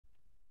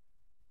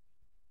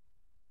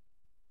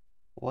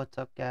What's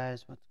up,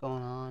 guys? What's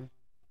going on?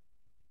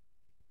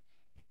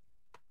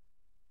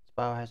 It's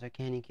Biohazard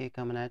Candy Kid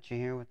coming at you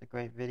here with a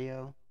great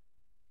video.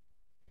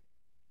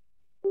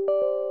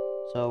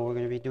 So we're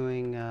going to be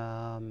doing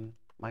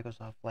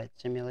Microsoft Flight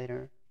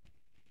Simulator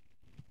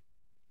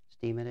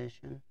Steam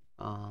Edition.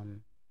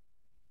 I'm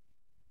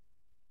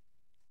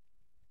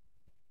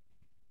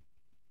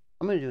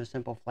going to do a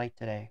simple flight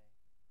today.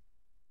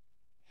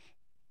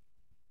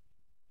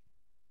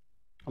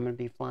 I'm going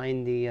to be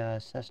flying the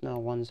Cessna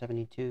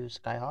 172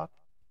 Skyhawk.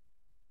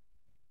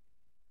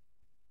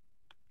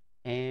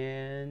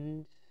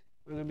 And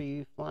we're going to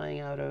be flying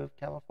out of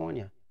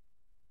California,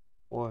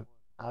 or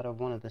out of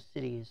one of the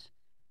cities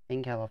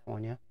in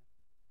California.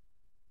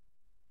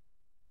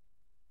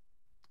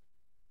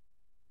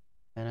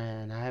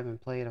 And I haven't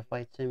played a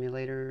flight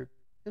simulator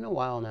in a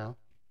while now.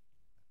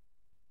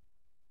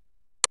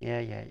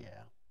 Yeah.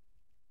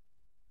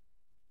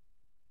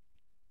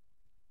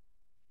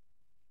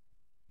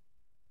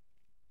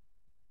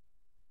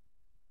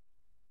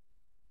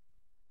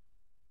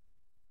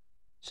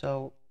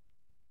 So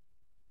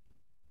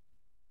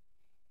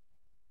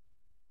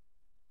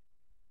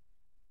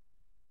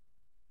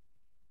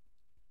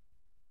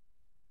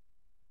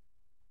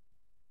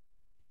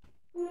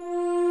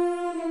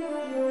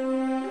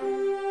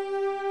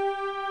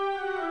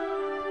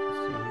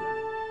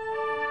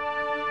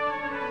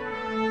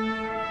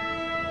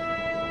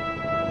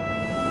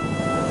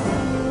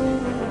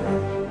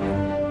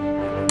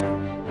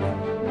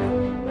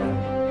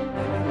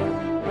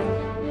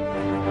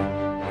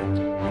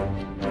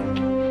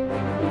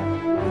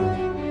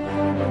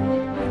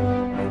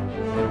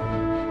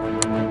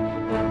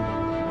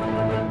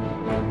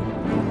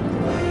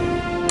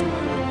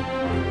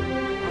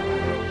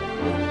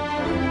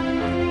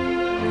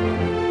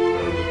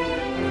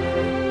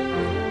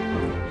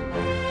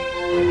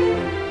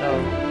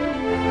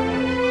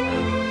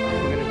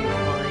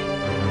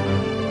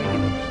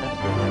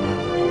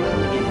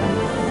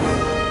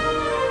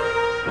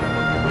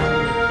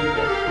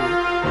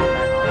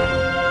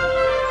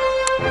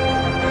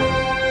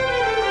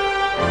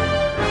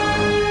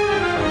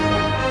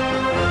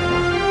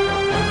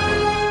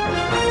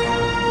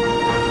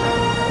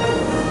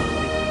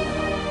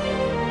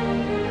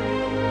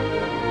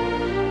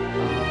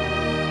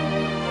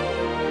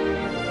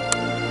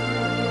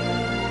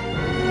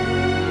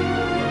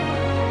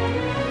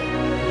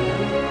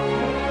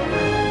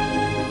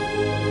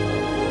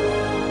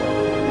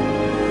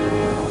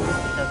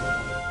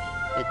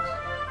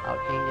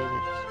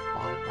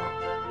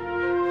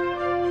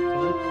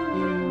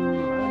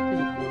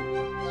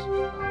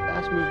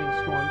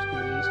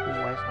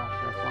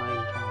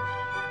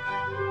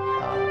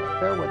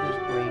fair weather's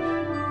great.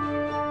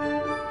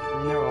 I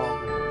mean, they're all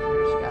great.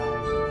 Clear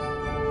skies.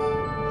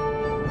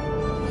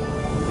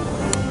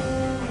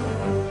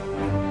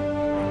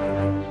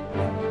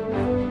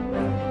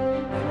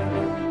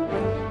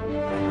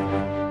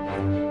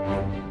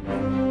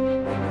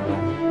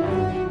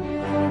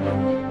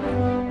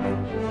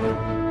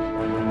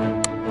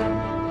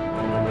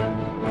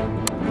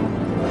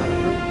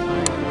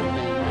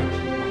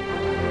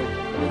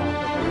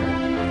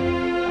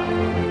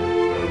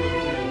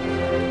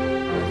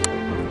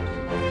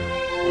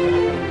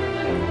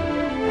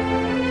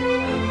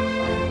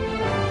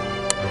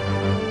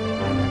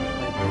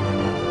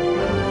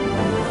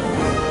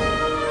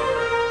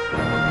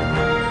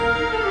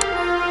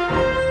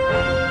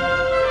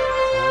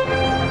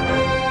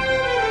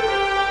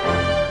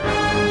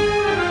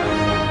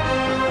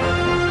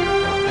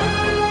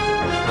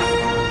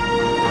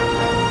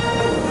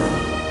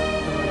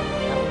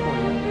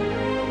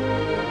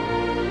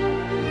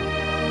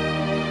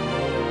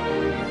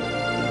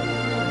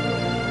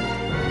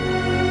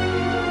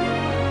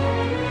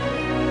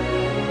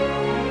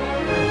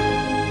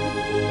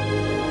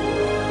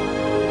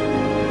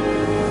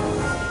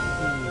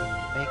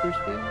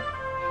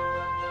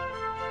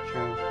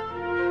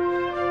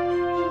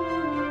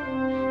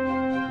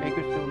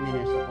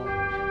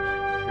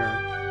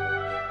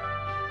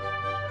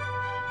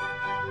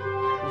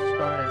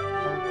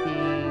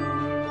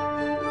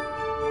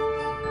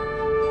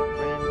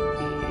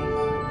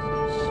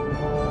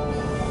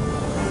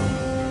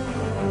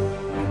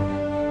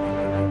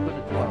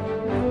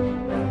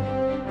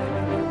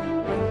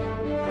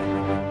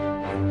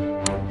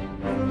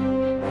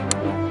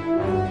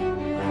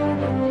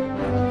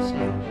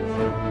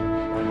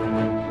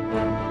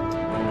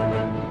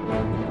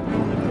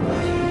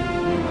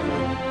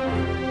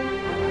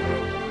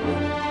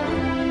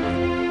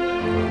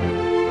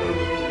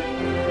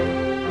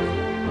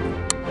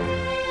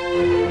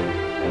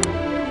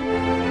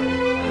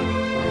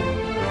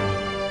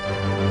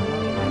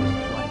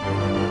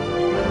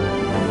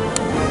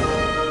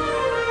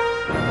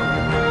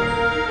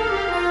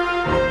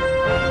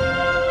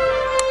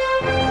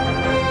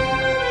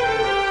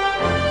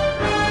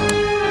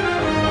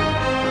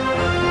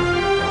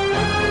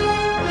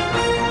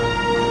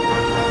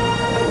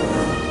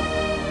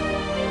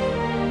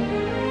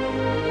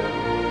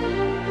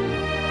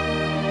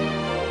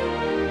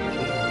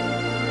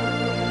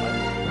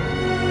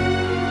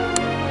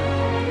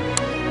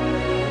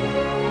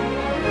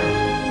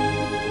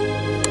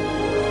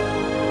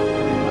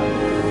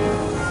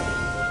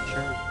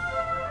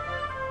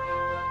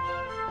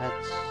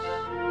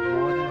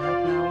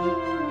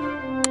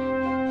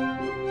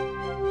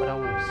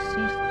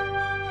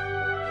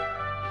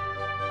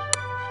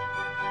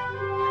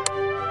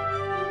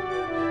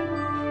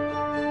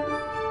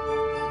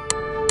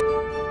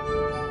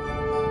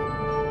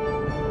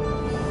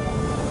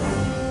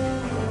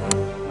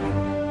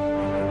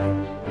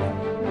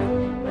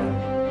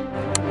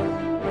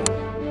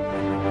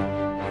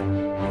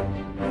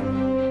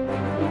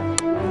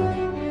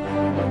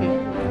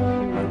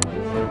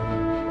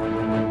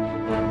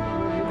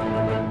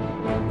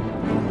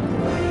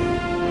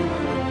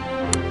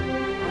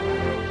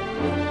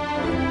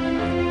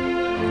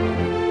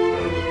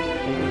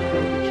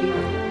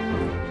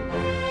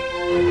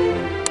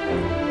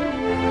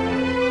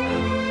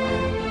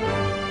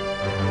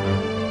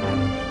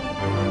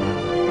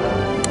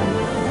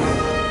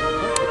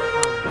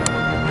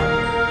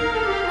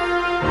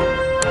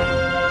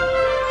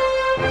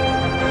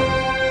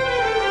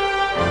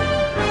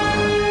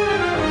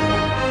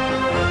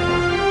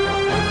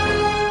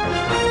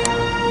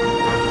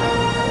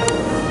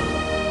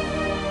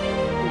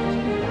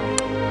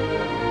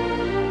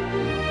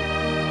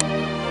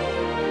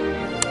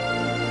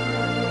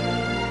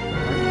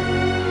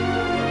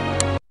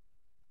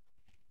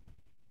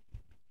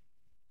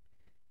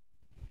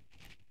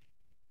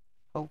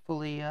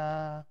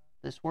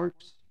 this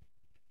works.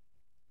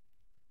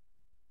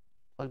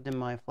 Plugged in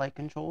my flight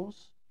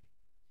controls.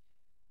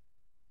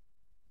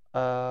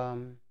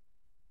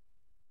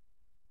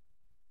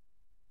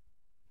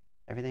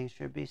 Everything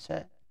should be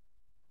set.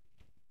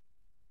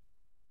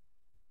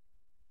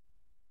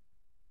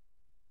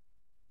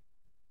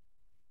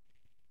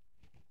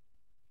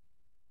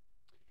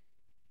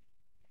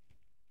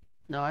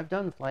 Now, I've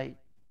done flight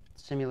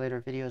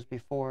simulator videos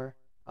before.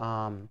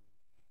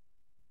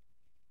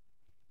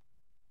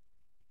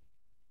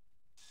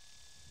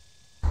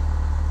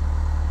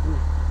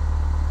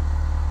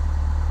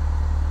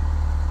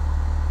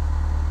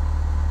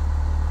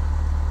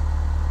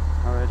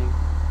 Alrighty.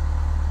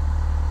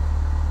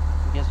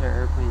 I guess our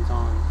airplane's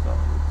on, so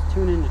let's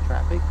tune into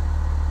traffic.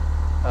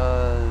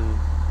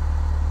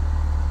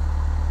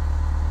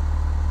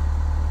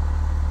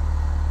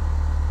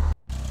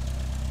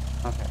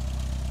 Okay.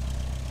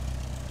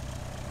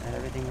 And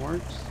everything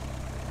works.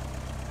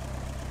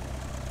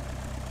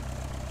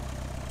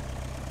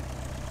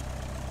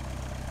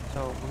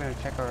 So we're going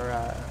to check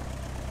our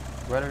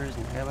rudders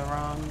and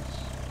ailerons.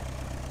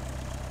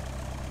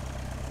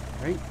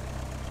 Right.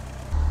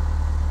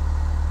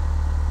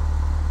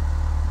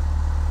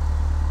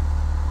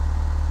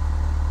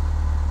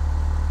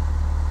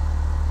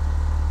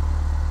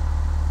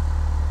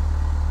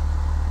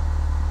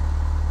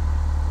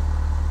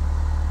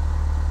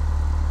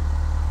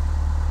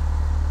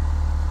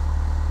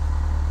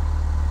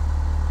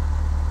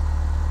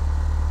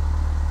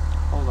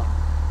 Hold on. I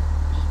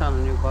just found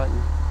a new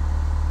button.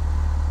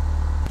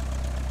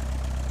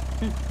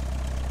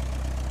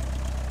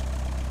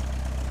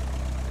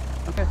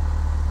 Okay.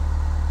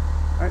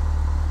 Alright.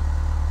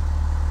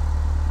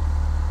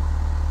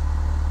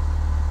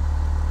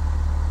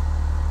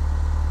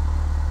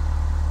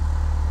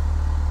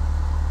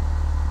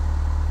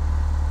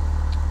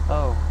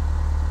 Oh.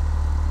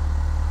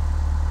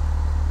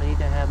 I need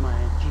to have my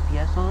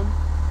GPS on.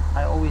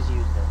 I always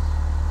use this.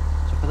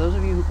 So for those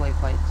of you who play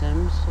flight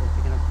sims, if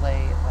you're going to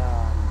play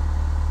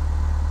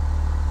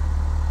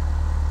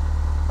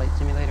Flight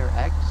Simulator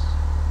X,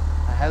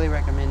 I highly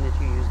recommend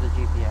that you use the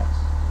GPS.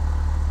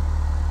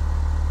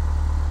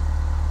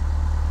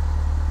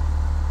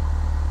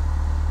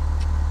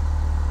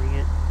 Bring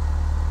it.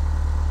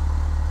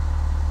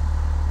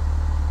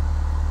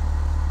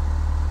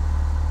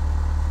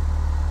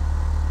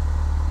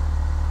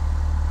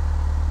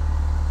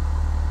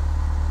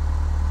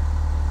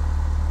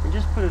 And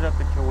just put it up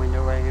at your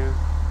window right here.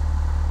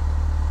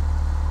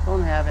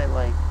 Don't have it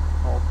like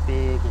all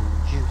big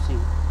and juicy.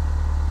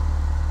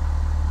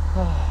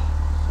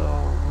 So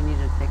we need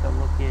to take a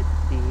look at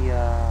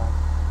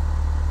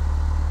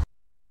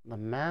the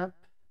map.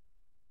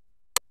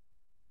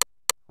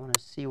 I want to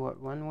see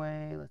what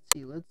runway. Let's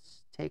see.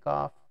 Let's take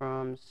off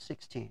from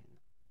 16.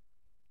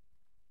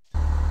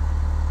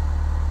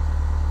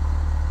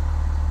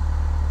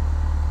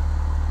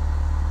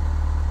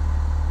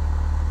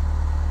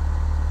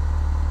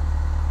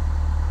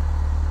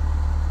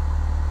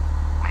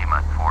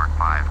 Lima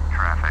 45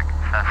 traffic.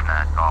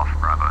 Cessna Golf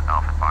Bravo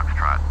Alpha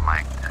Foxtrot.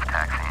 Mike is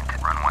taxiing to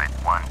runway 16.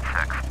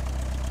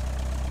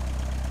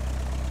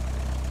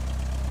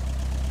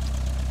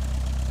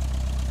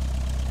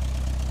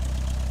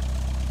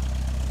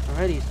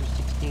 Alrighty, so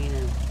 16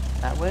 is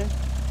that way.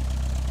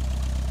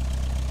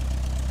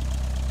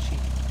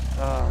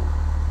 So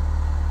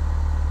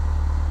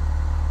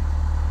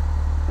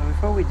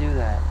before we do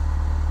that,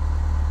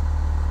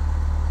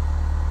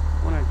 I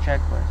want a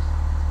checklist.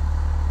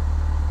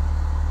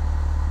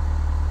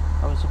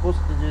 I was supposed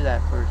to do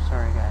that first,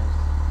 sorry guys.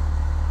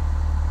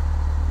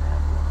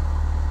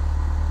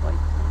 Flight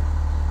time.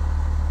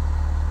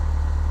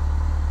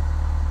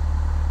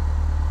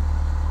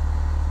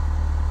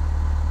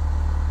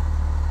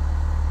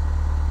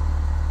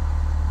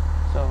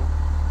 So,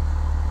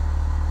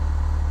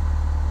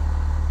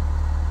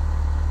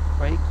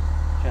 brakes,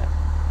 check.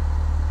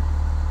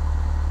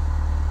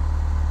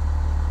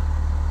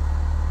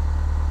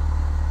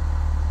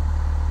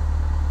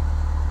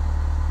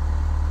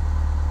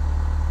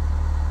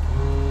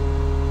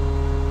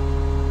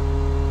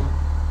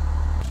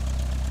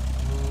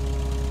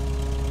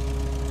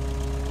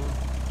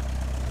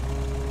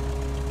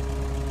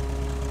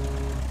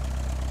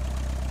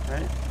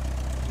 Right?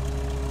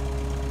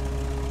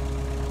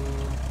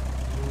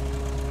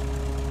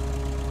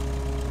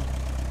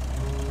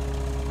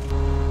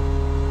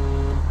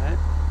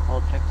 Alright,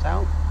 all checks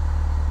out.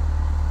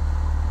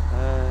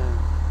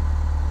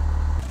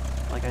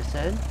 Like I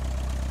said,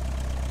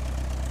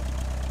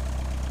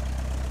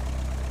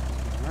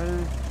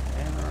 rudder,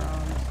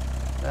 ailerons,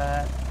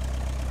 that.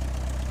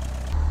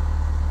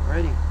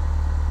 Ready.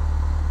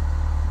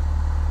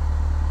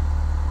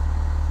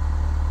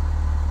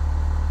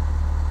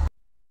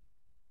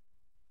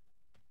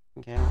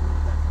 Okay, I don't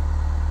need that.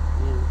 I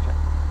need to check.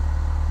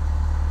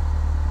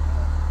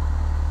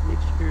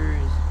 Mixture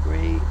is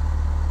great.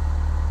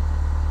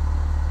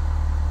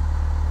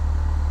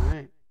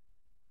 Alright.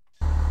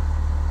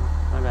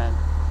 Oh, my bad.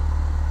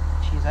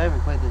 Jeez, I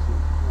haven't played this in...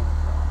 Oh,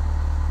 God.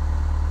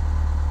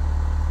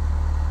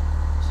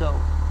 So,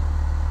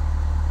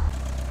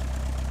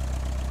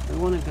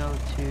 want to go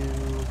to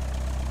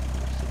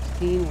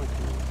 16, which is...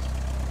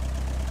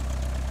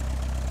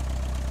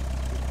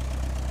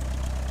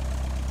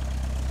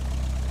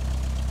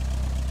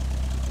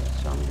 Okay,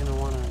 so I'm going to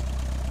want to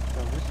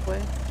go this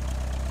way.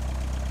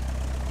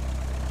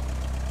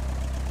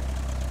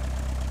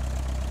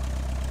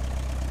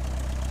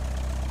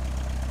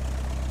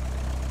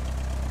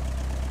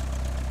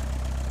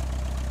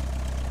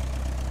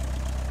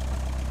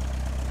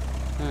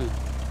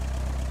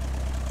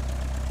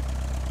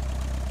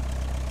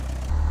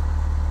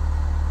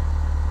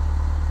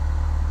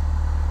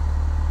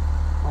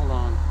 Hold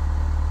on.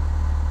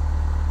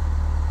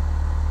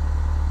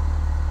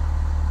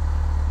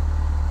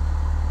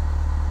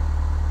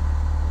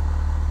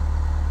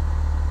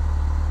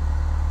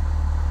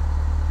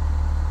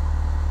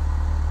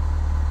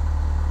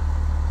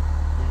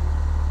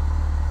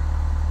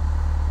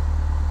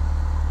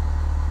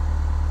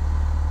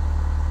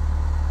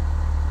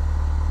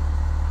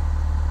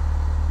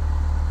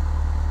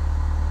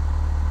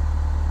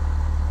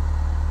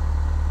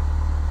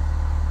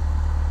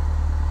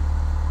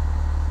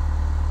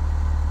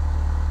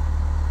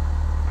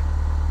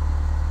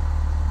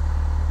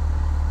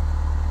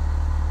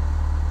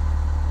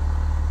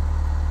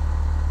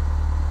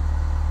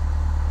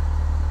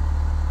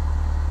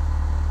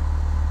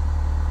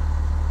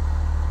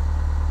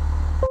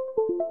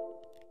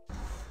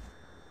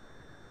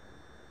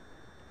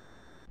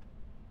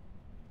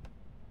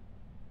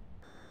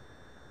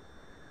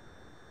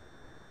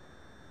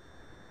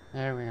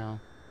 There we go.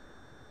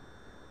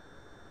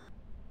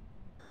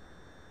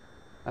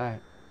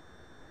 Alright.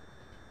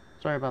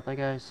 Sorry about that,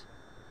 guys.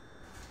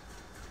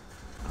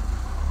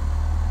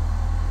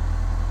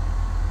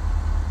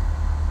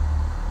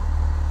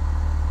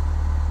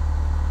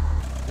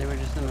 They were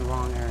just in the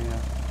wrong area.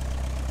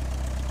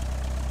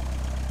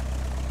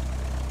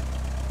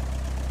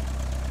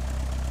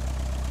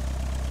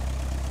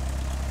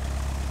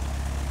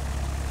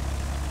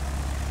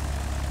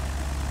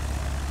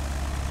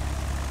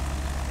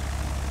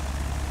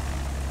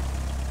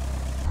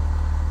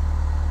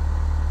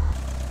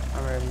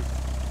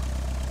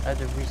 I had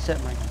to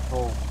reset my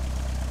control.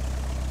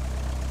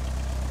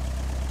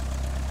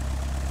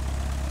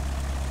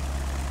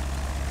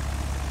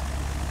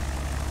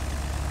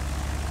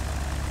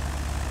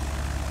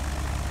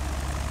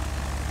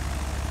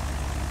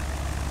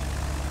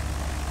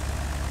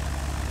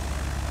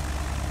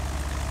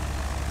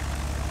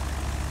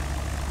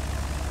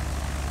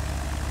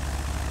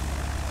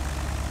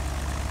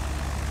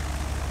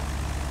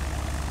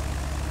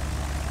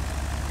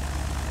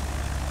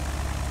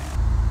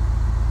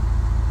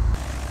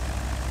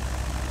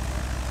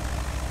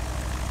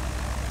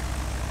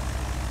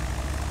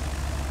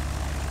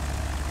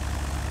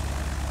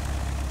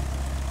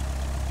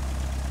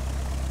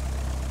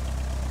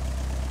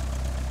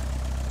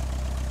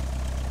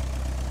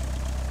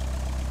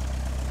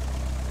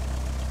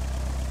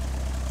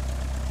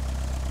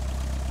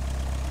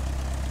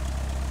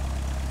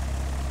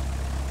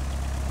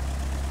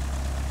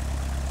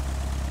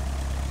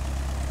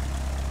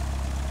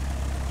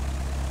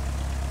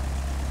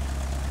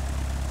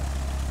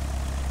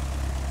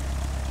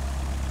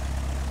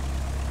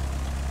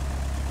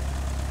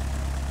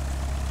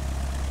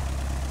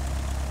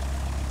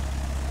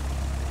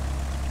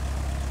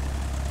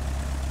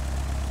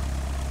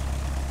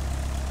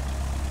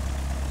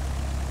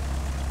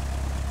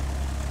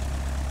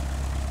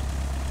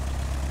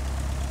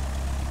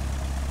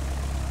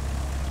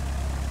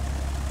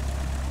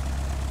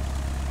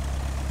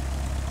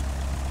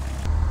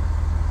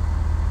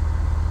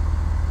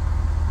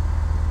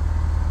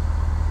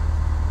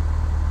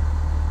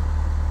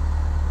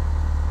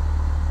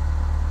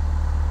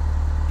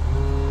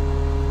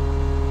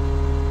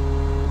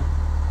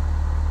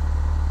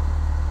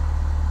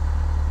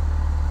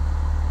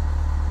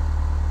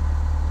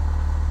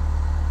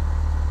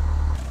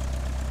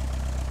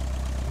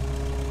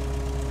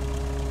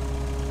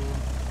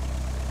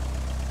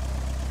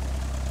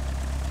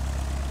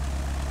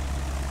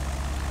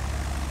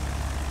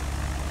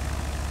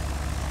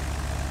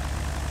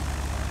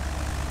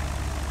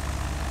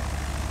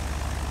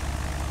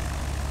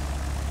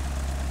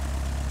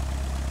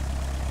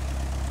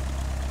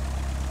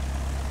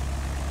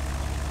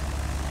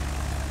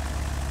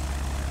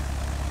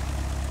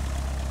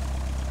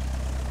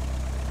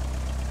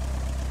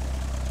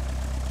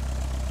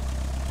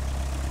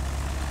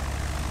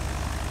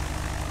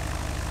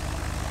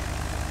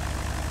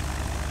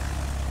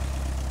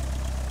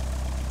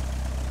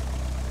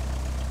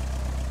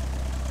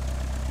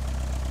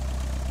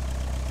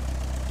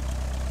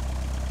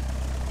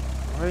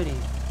 Alrighty.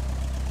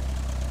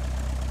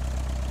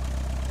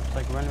 Looks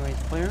like runway's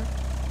clear.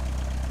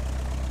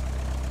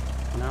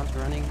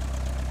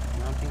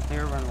 Announcing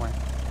clear runway.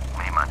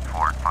 Lima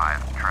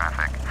 45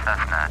 traffic,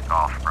 Cessna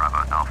Golf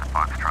Bravo Alpha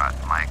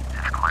Foxtrot, Mike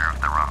is clear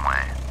of the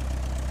runway.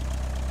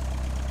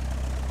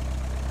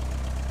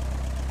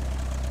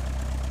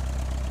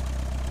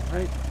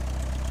 Alright.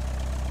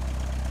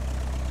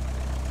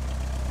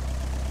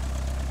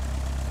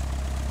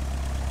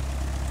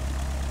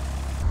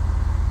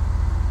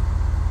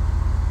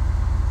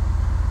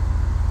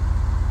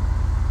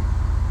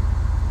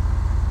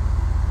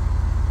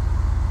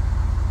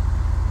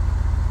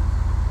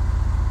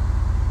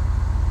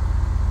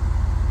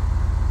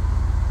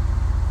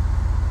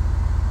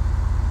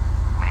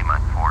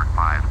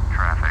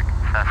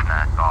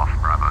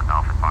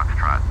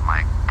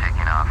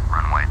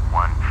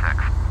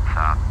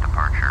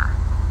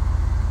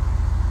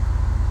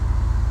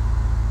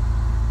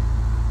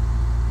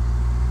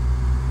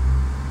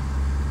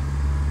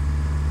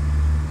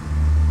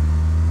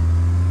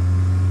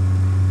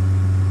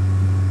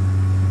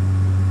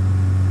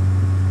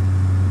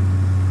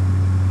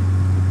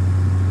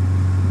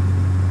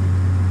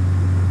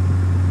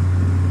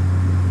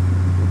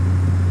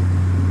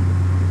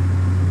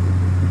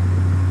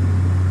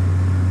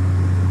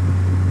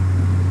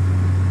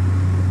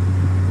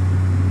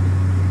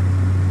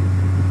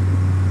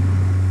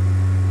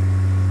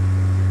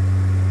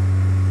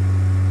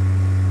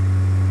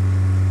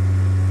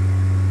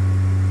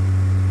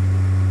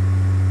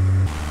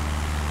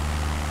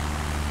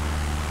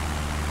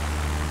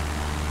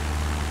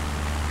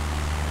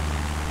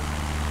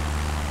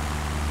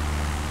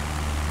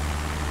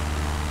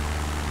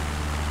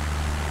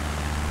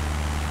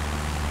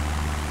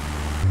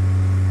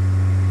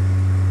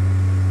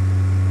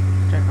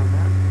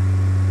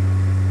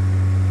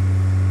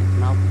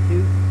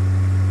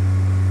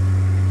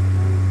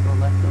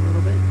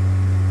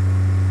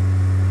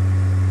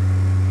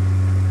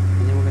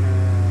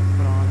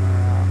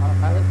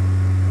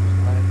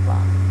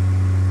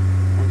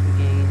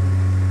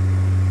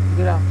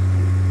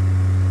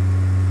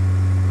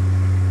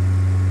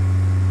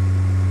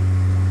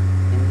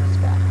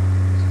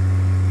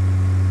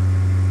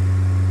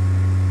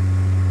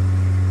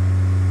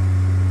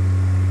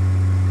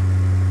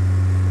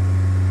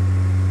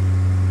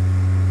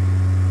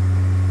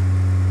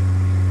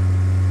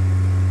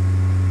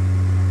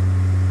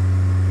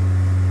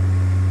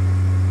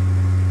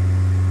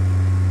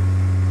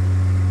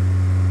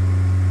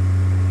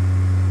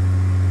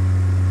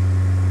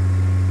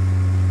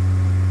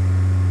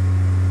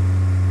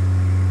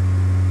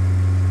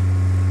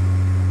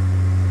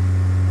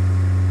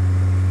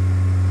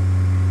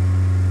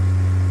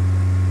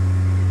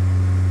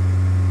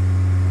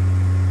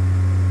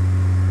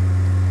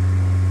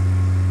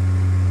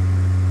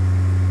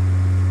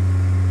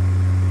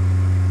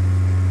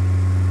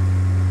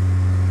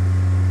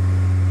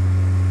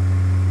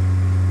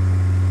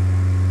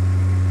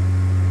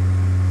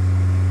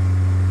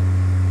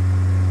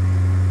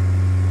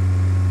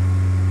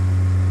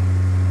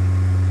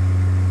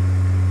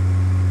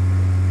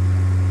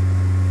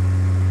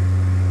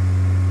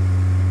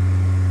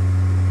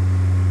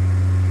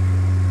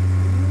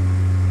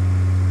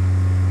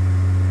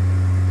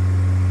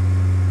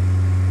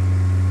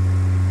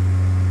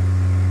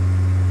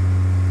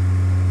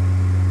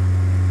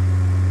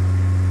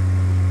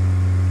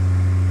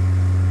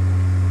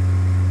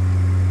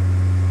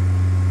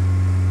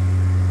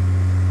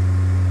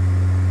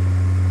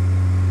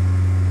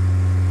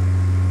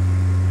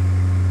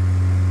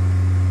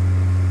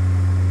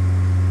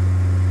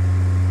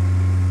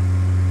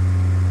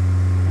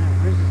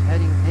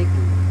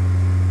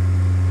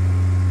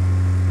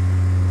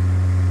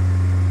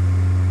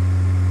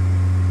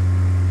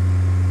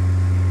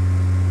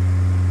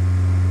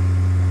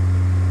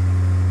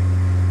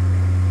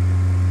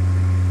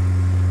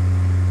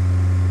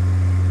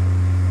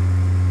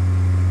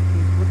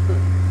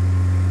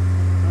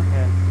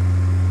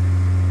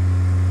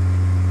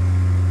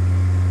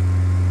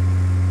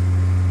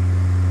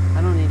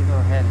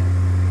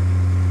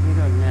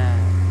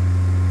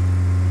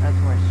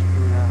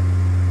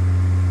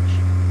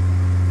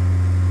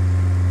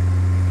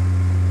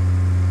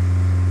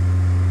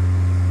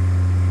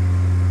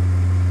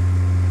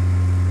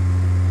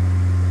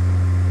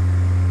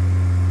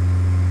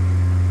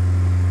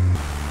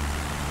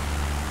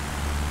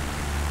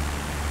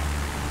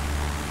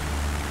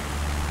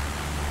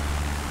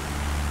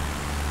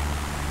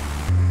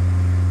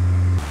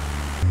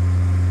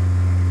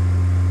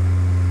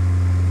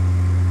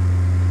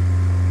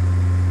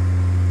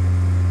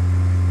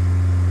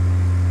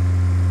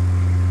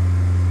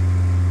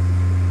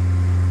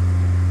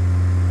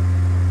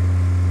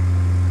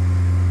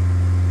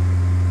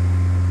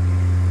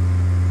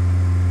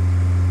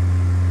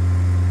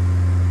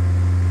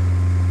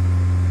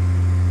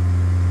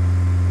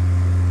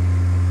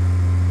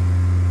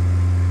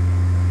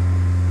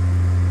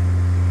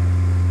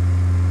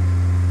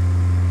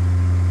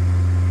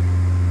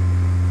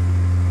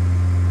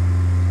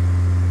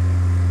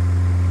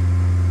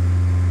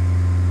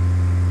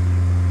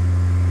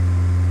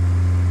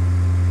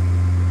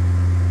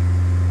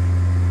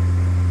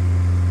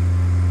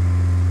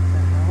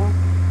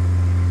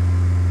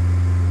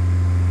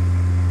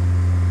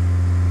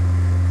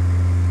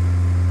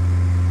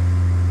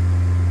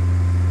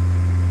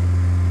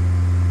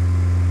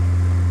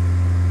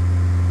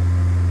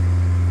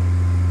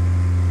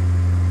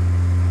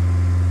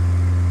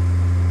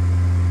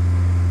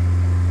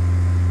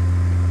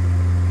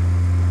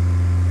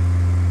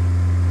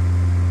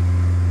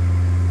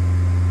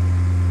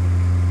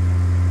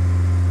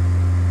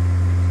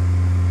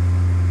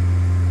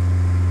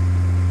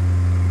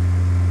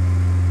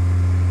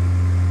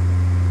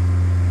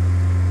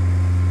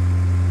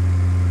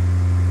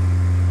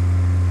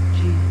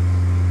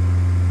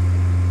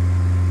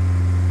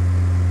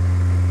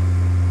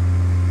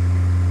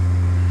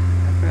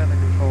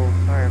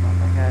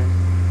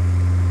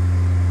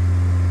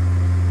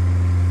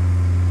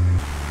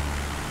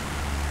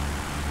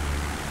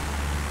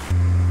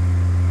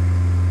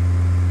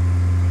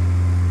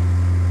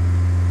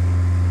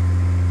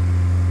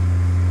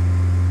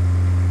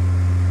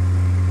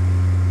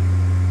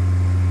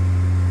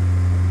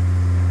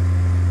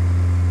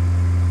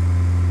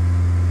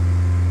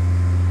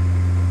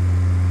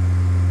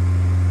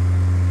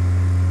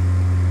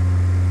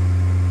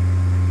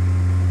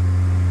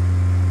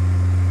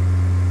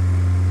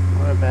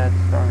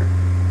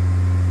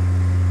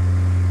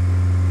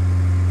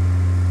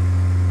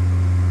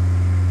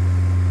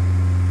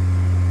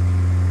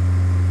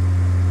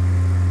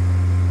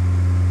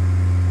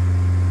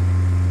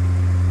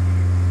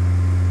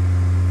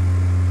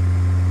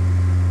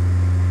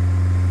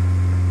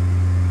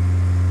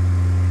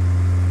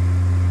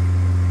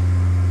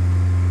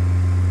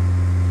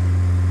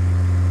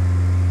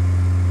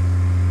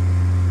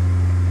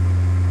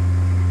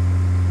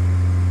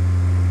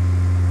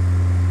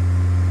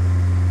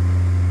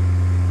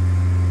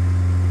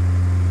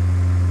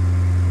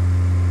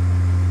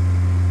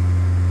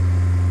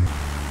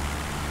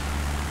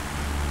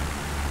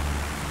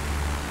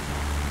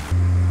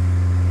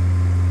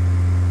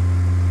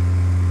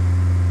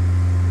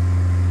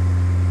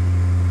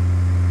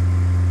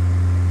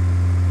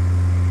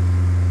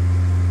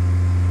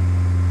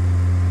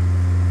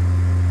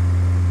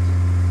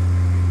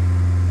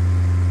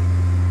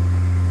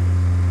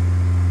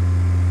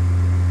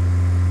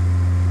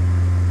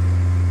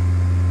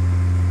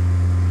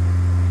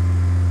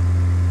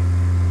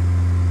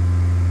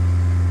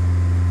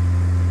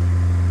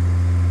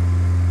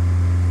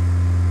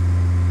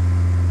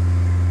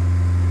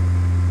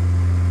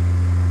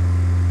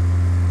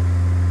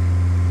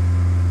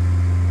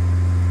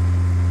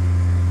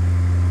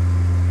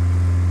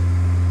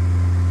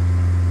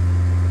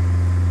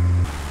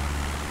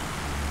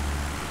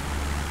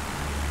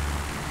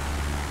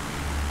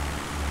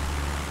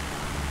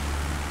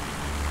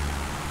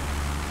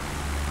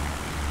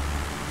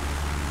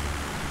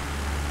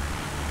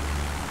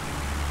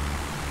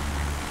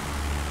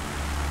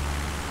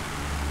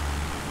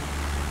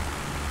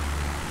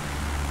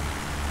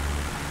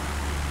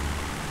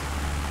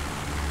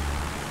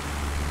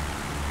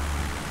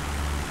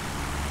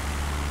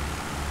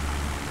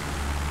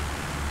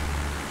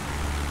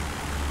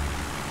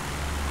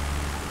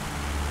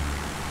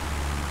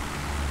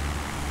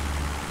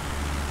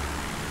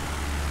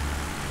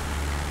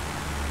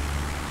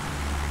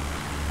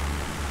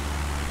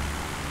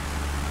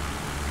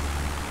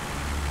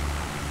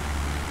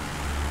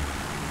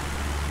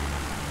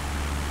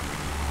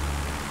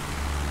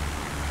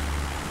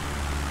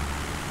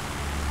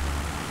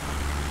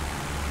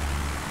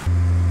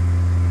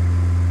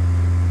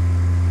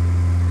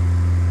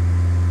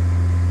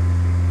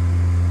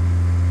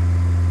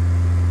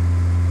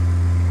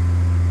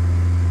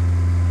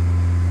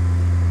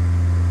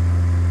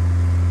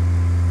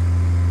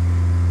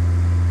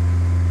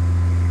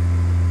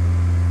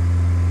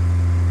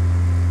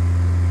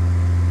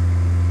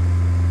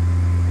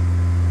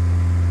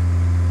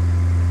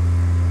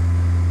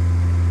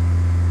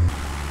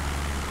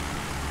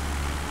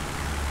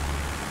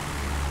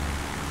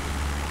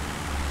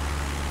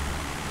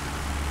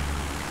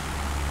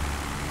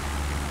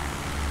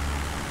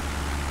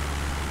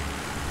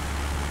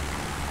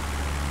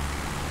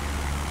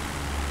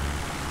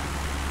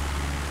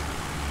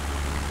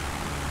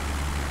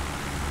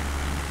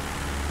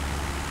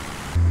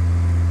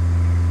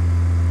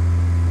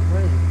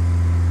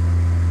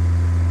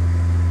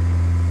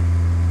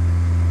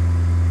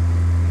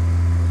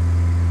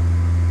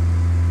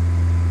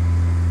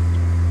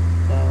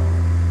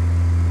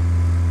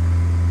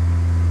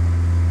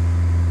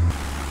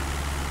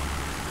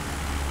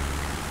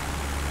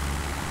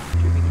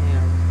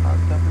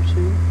 discover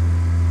soon.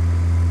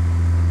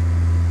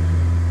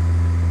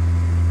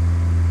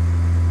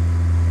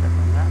 Click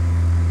on that.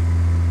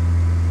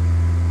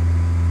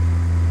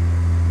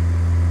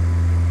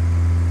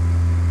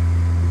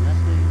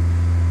 Message.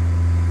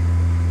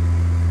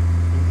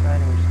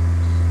 Inside our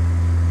steps.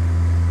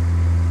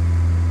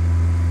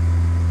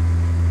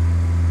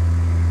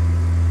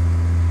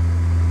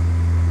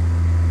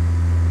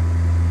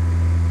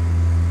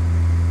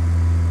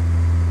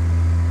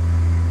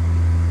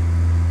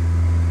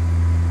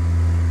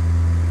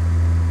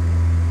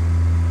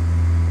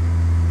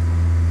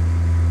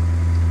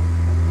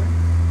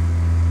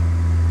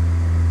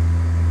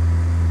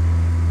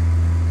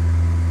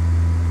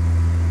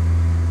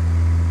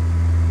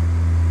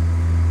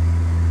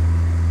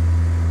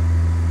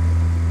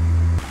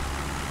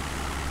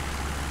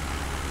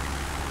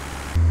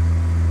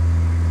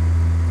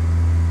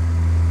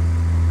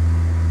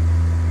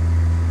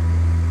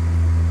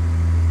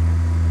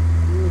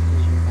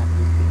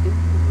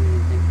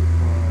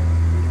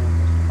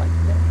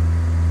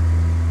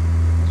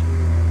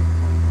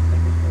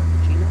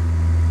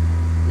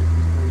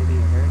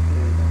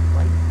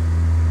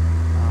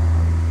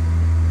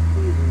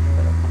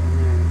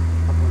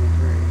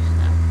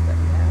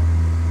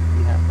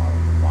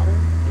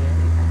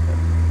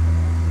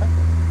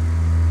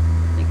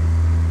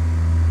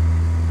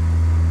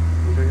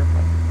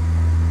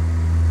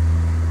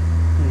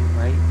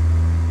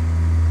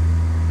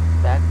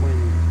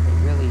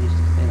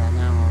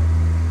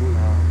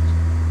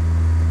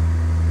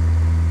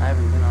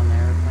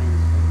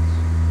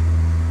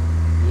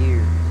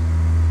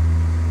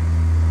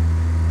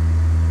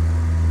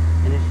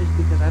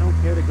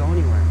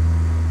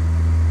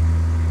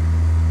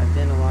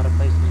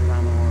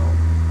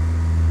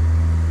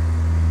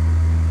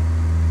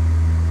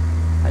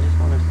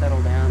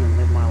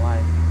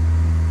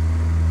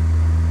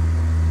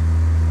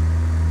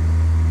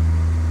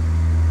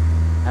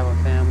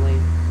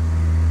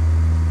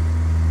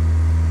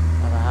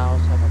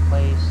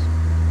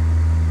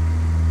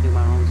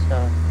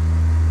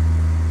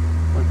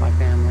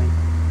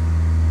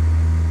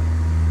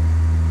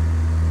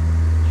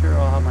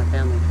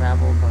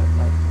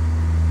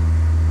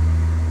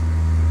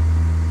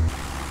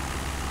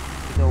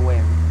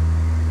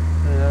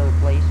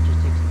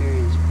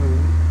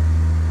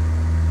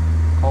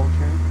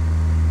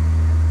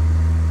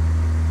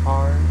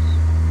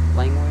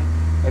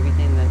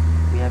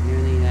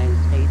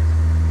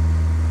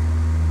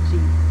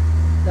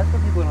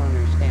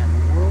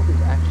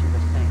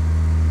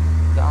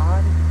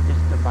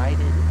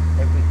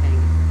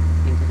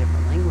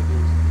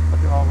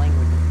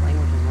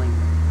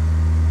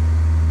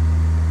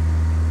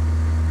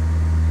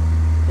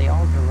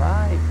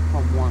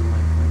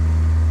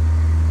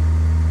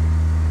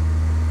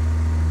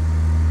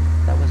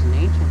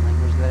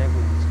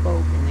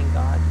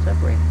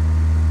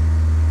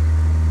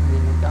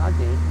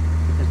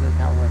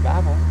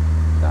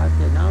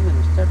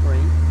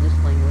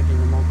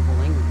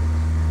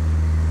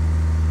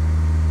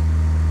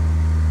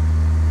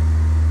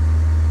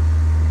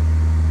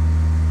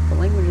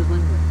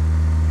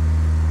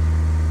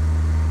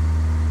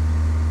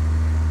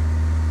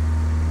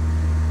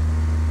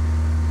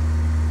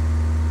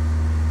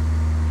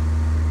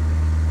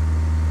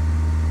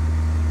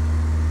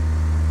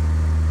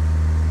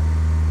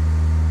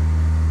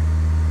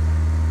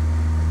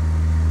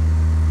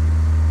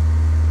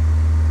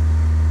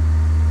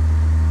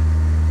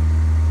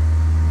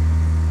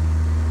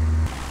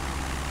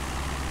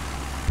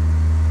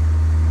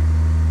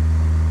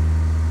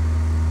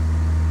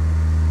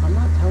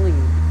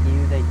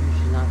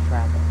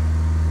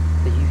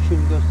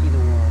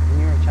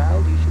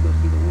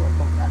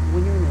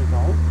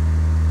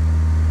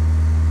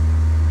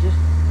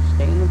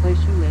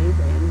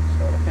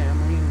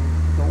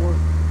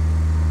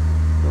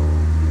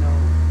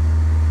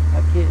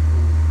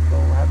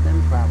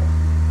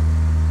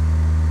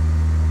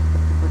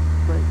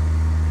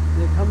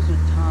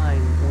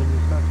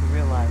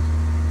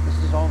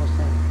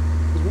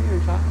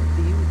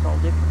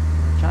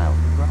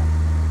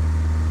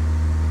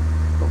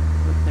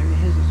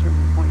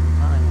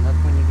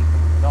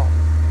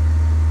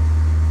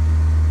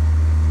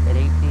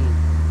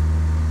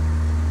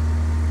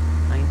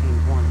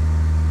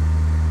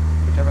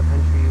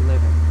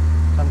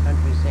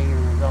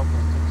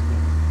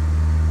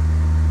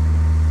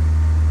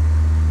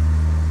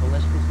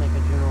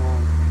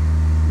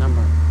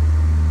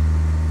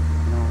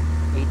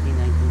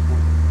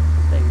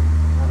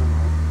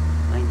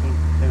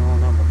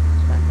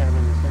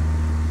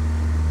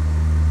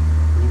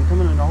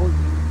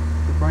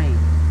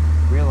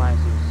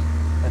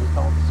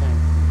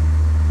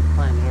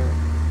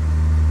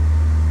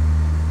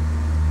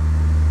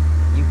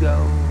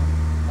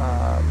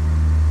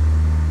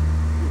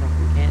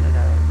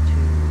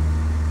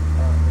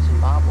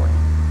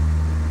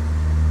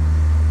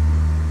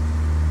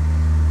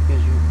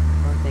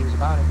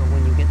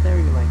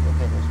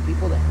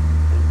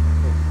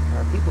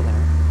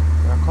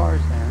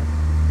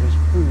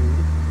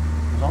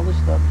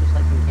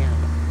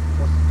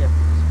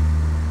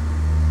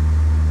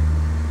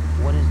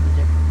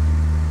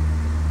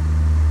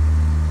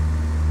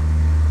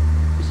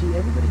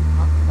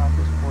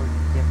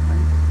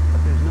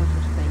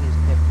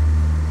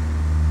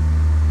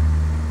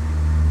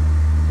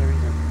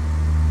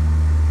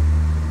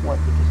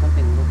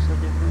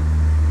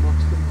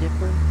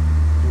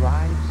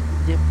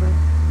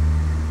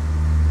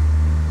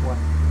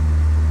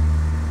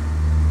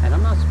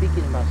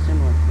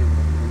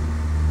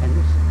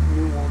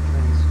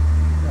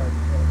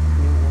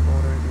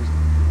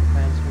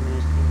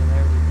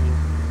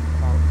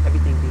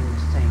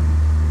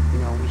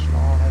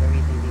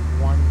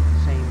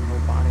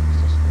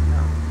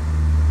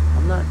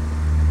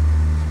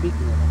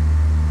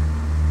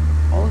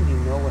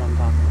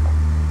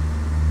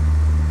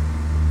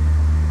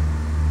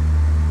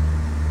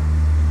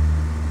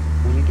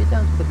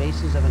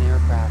 basis of an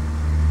aircraft.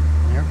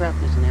 An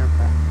aircraft is an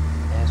aircraft.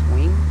 It has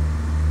wings,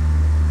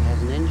 it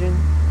has an engine,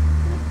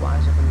 and it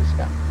flies up in the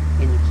sky.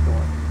 End of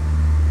story.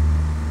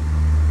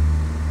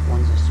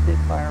 One's a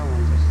Spitfire,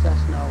 one's a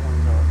Cessna,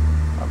 one's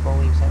a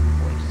Boeing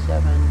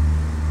 747.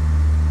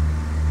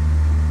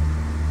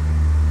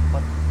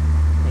 But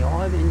they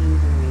all have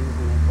engines and wings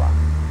and they fly.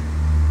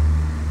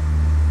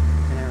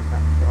 It's an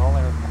aircraft. They're all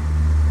aircraft.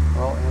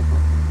 They're all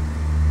airplanes.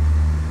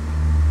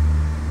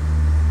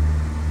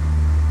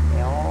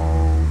 They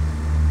all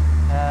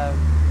have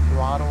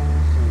throttles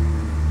and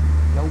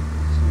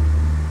yokes,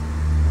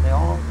 and they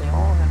all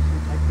have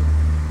some type of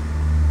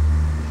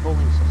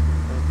controlling system.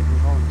 There's the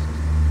controlling system.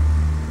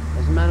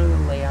 Doesn't matter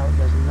the layout,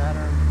 doesn't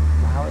matter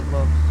how it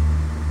looks.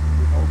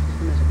 The control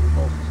system is a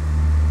control system.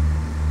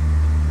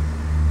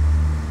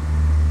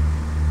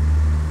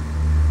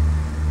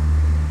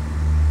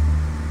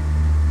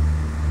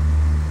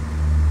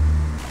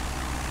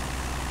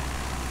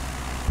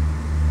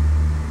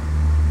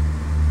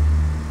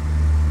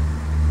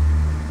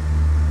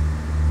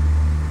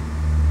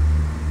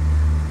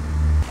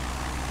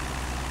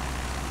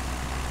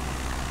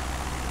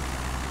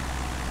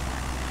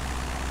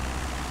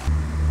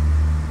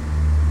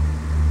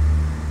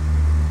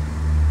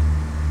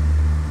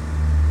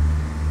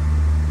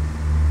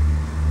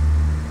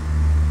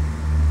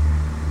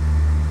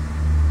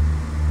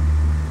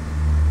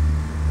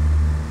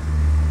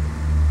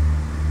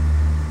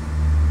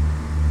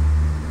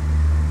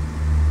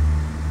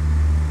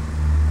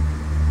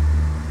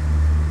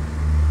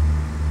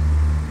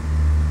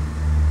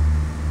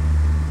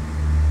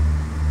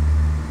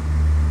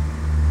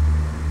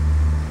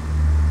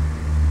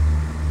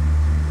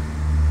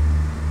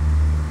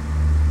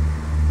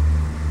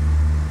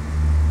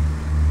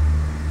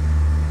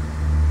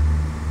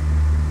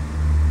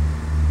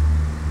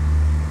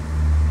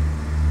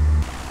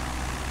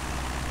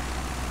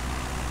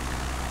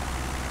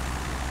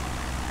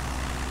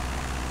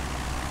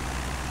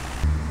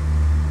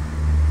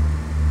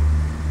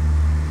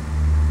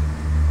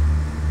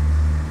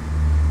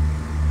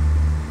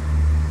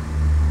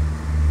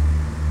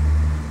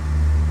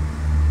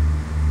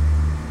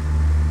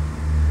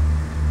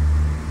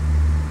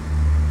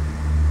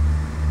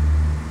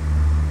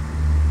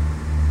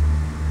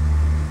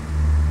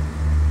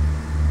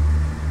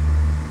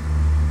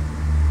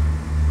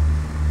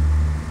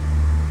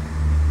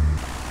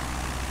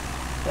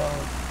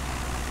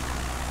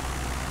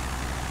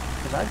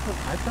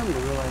 I've come to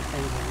realize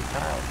things as a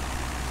child,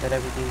 that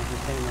everything is the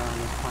same around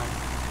this planet.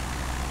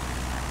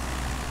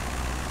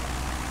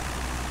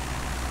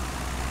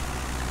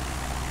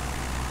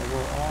 That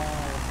we're all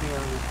here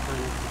on this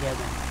planet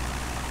together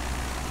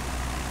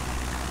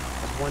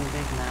as one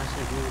big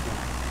massive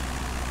movement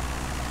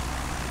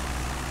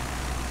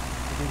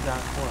to do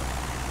God's work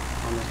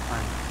on this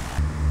planet.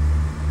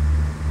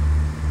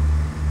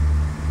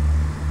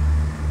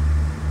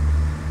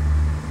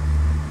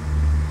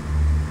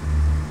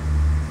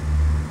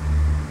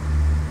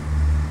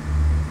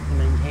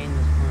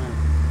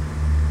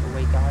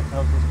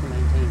 Tells us to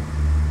maintain it.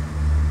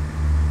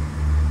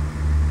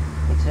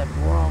 Except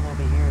we're all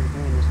over here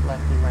doing this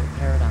left and right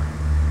paradigm.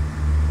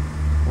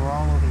 We're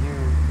all over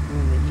here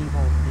doing the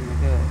evil and the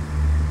good.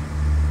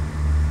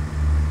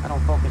 I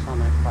don't focus on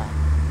that crap.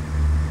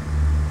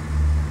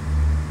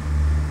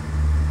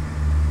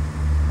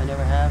 I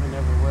never have and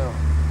never will.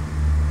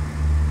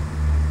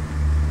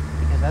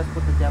 Because that's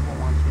what the devil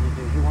wants you to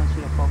do. He wants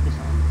you to focus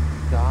on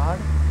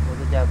God or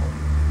the devil,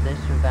 this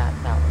or that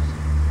fallacy.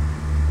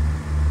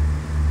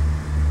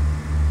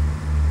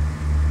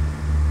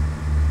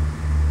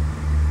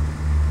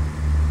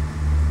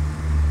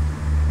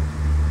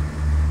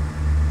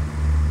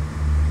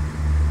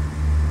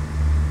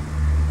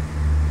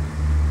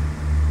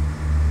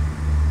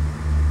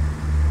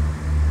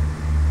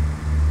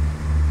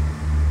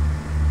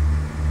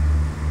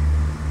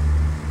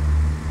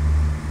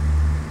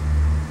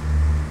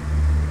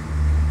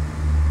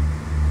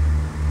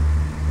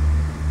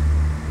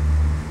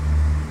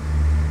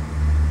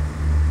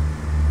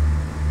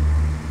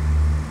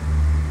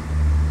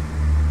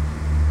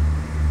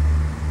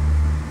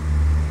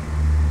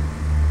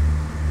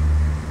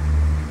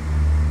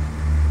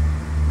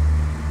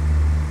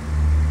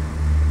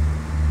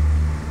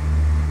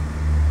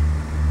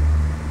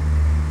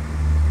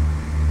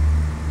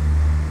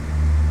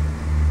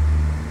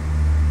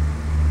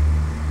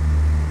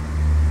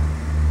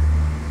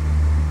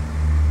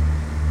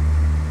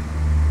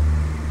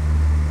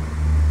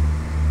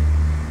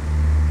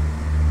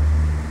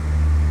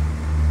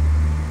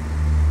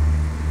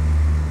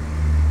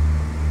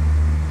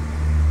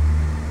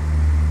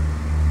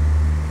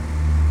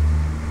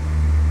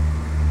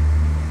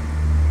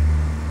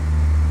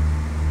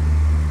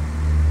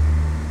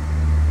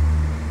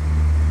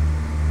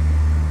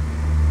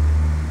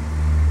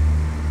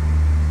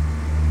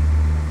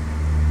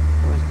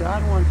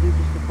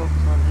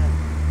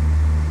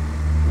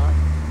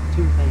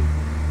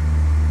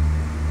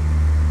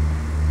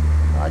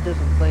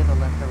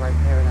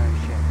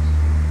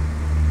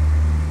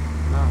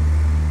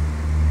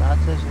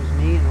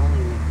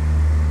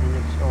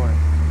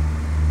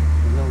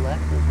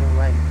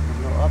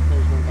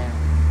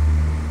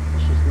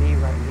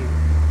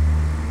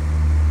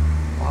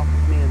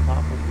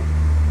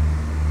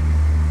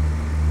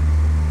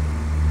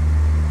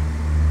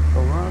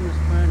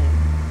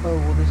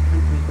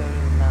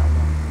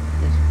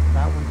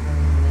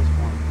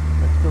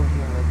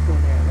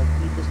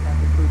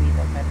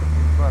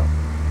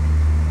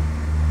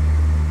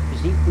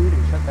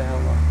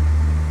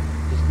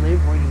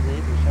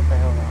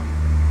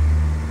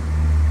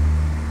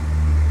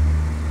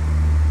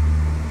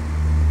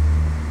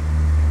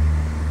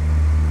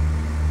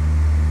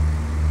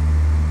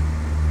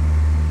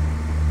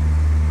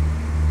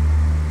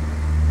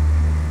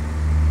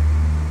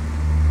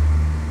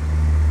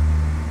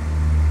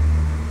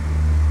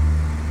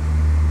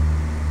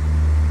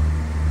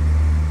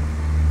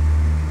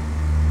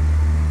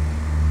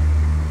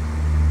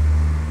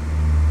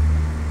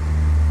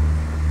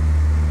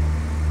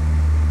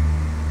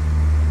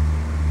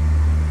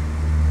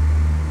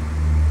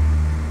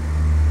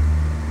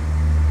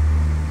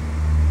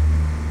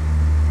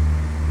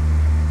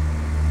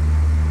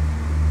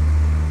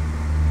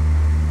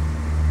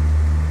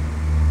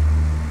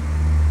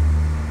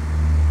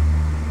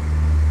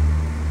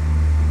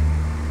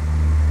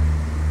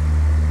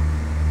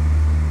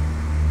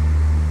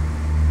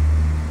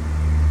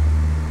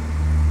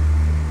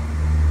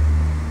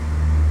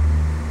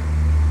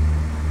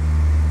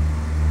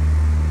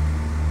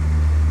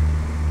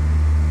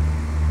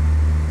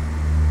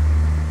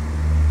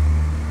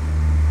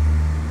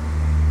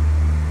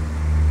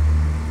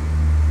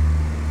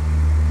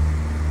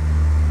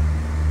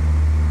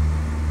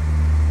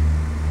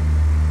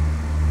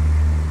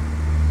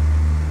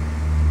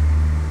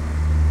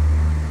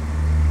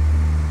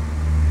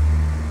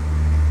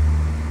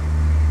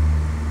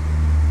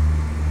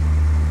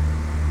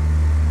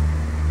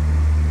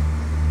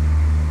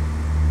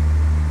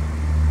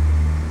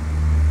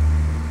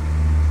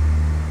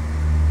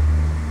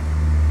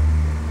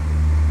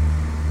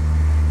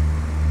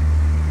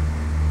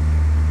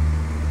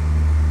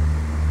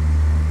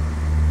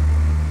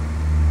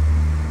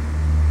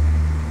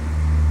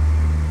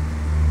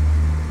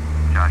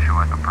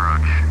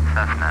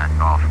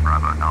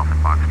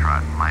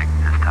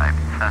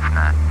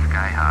 Cessna,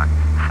 Skyhawk,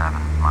 7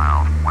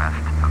 miles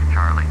west of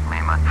Charlie,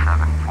 Lima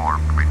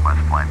 74, request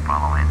flight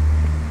following.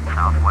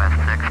 Southwest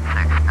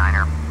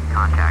 669er,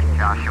 contact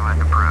Joshua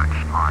approach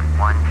on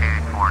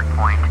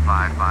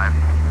 124.55.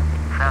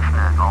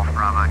 Cessna, Golf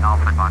Bravo,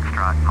 Alpha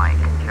Foxtrot, Mike,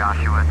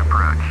 Joshua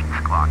approach,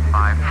 squawk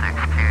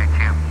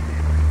 5622.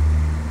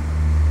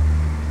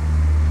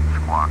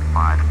 Squawk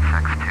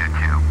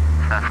 5622.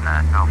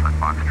 Cessna, Alpha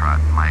Foxtrot,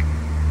 Mike.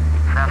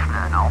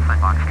 Cessna, Alpha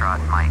Foxtrot,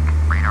 Mike.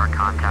 Radar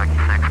contact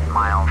 6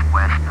 miles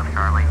west of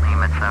Charlie,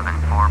 Lima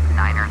 74,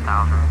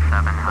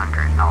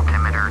 9,700.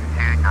 Altimeter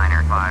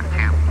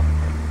 2952.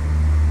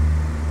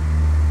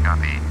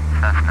 Copy.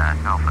 Cessna,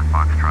 Alpha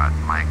Foxtrot,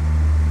 Mike.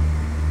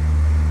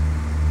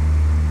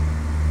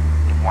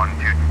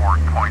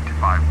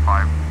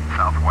 124.55,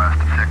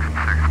 Southwest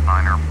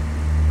 669er.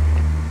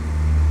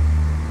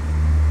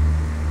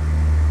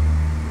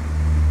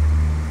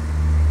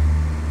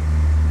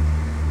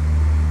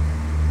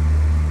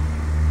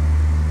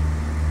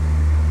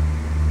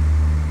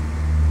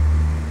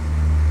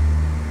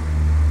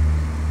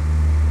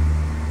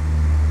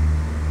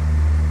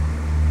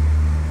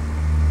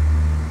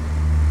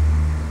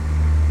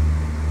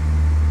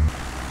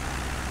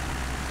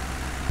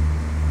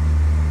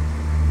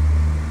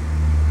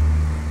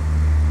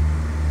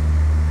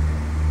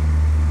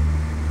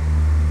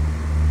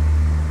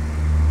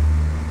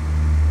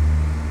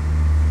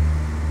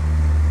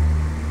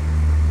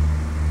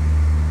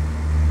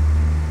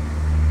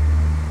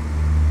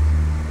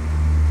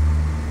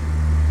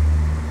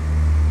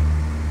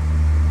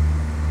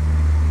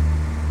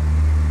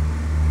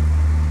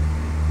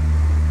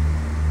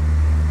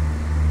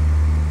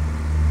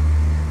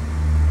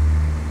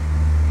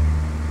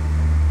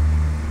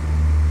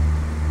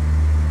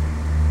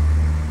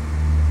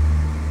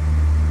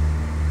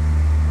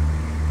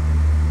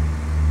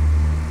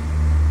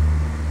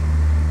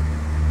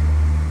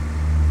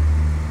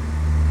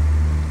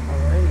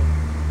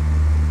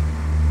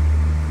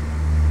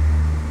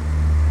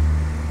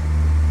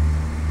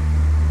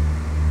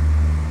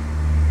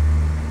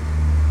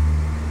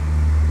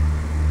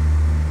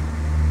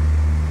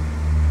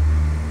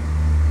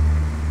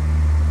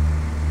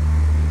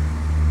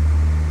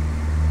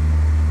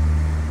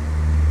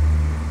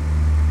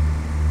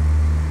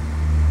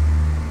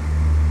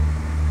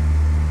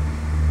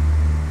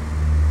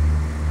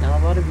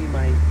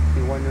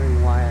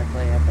 Wondering why I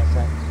play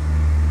FSX.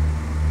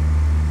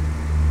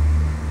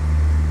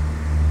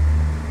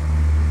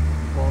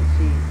 Well,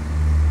 see,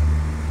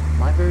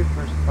 my very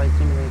first flight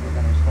simulator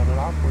that I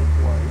started off with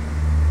was,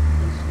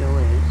 and still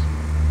is,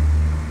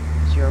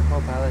 Sierra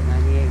Pro Pilot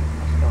 98. I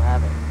still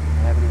have it.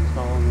 I have it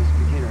installed on this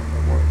computer.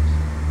 It works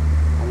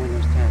on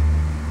Windows 10.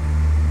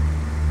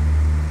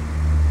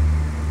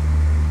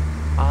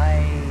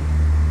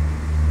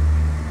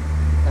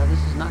 Now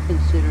this is not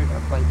considered a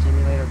flight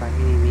simulator by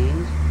any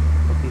means.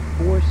 But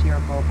before Sierra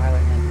Pro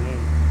Pilot 98,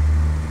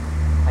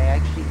 I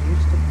actually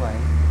used to play,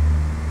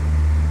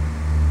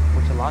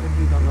 which a lot of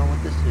you don't know what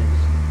this is,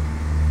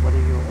 whether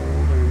you're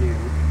old or new.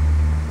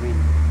 I mean,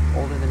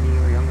 older than me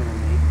or younger than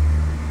me.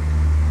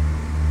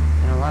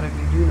 And a lot of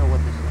you do know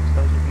what this is.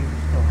 Those of you who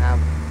still have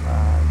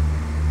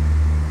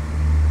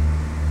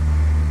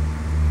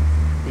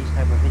these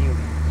type of video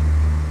games.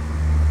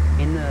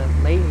 In the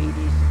late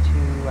 80s to,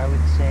 I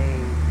would say,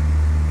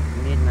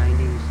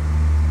 mid-90s,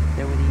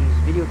 there were these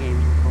video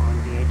games on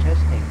VHS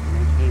tape, and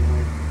they came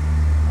with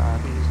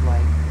these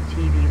like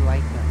TV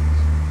light guns.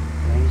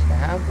 And I used to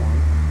have one,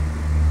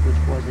 which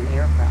was an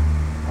aircraft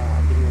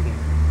video game.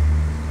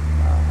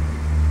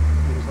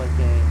 It was like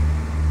a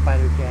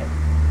fighter jet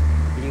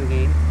video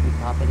game. You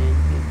pop it in,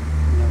 you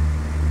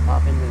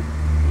pop in the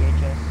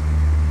VHS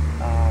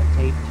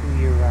tape to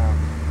your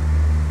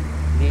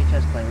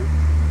VHS player,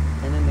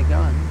 and then the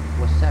gun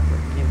was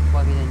separate. You didn't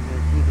plug it into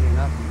a TV or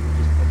nothing. You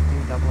just put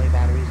 2 AA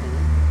batteries in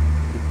it.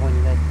 You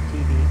pointed at the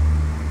TV,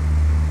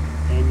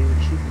 and you would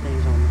shoot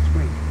things on the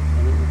screen,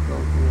 and it would go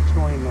through a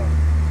story mode.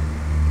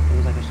 It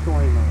was like a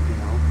story mode, you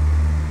know.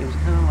 It was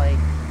kind of like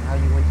how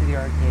you went to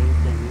the arcades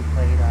and you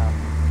played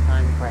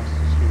Time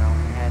Crisis, you know,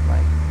 and they had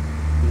like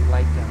the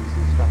light guns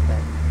and stuff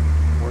that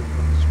worked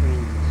with the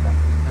screens and stuff.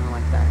 It was kind of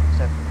like that,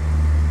 except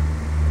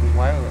it was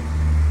wireless.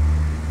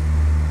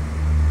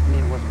 I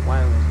mean, it wasn't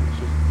wireless, it was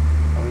just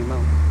a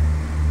remote.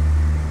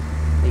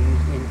 They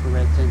used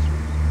infrared sensors.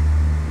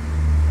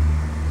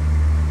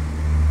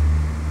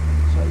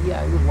 So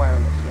yeah, it was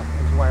wireless, yeah.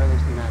 It was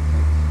wireless in that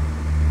sense.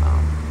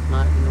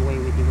 Not in the way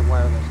we think of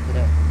wireless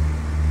today.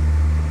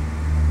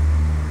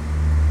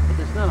 But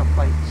it's not a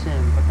flight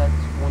sim, but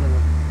that's one of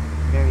the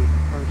very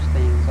first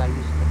things I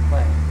used to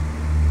play.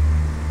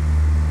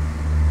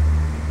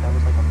 That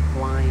was like a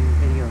flying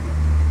video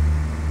game.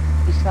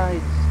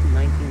 Besides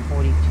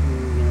 1942,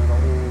 you know, the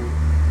old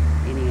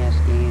NES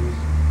games,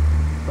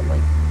 but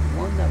like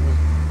one that was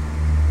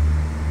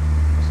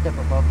a step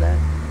above that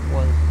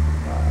was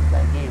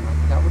that game. I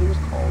forgot what it was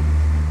called,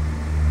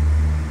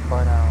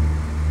 but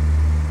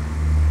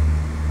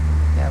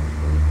yeah, it was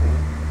really cool.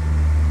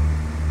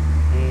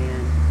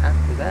 And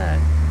after that,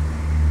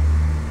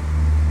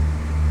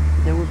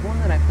 there was one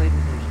that I played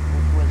with,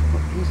 which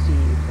PC.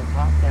 It was a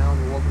top-down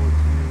World War II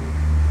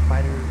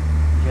fighter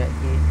jet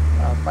game,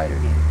 fighter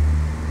game,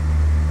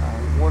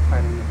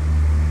 warfighter game.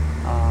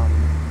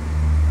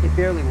 It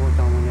barely worked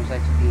on Windows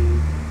XP.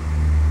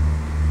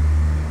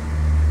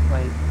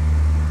 Like,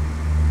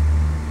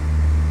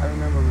 I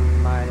remember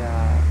my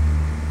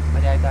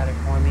dad got it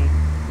for me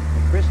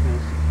for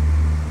Christmas,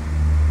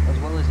 as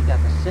well as he got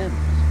The Sims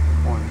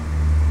for me.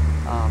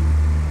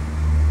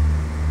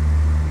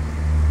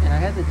 And I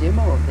had the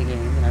demo of the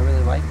game, and I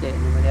really liked it,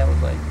 and then my dad was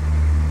like, he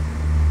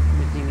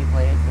would see me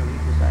play it, so he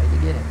decided to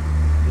get it.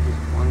 He just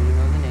wanted to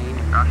know the name.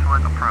 Joshua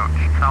approach,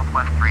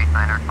 Southwest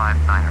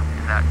 3959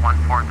 is at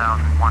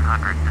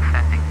 14,100,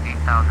 descending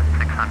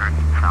 8,600,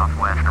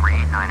 Southwest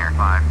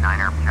 3959,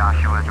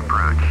 Joshua's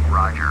approach,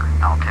 roger,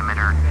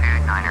 altimeter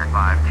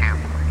 2952.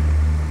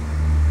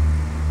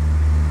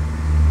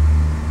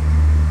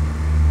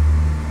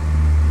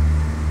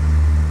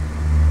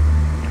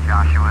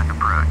 Joshua's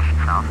approach,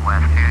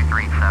 Southwest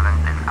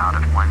 237 is out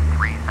of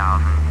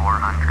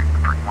 13,400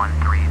 for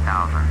 13,000.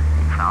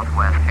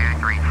 Southwest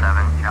 237,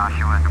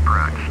 Joshua's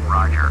approach,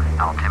 roger,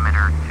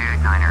 altimeter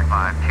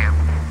 2952.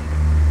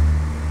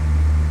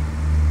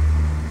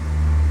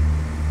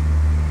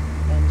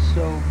 And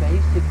so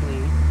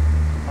basically,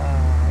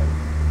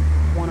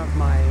 one of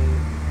my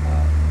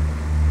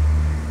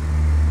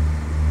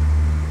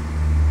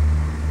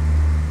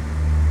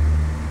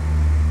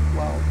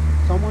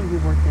someone who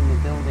worked in the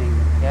building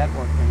that my dad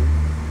worked in,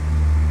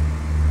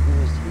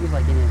 he was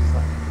like in his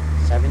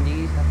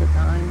 70s at the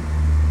time,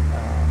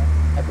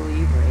 I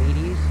believe, or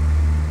 80s,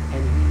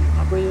 and he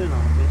operated an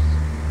office,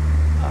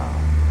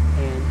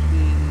 and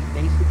he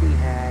basically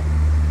had,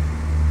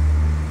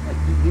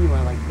 like, he knew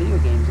I like video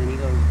games, and he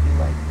goes, do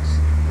like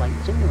flight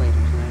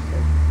simulators, and I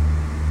said,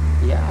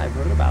 yeah, I've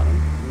heard about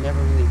them. Never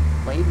really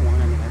played one.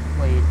 I mean, I've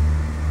played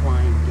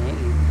flying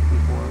games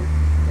before,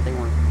 but they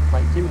weren't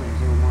flight simulators,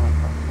 they were more like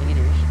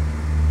arcade-ish.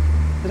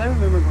 Because I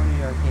remember going to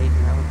the arcade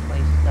and I would play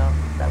stuff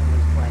that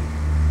was like,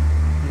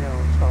 you know,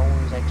 Star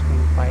Wars X-Wing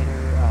Fighter,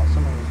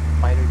 some of those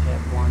fighter jet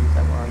ones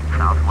that were arcade.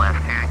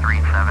 Southwest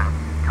 237,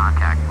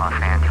 contact Los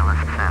Angeles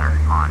Center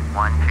on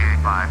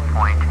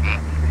 125.8.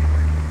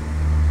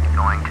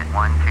 Going to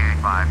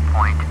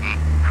 125.8,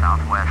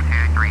 Southwest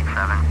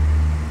 237.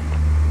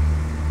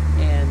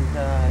 And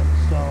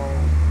so,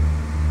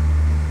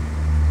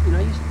 you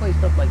know, I used to play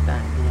stuff like that,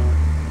 you know,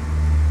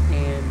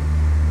 and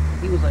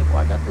he was like,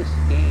 well, I got this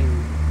game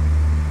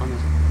on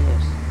this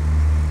disc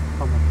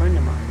from a friend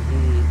of mine.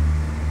 He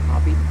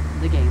copied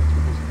the game to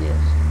this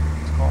disc.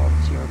 It's called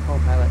Sierra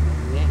Co-Pilot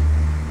 98.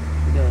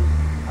 He goes,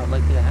 I'd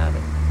like you to have it.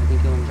 I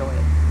think you'll enjoy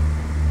it.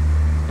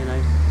 And I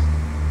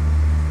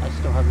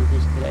still have the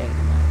disc today.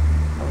 And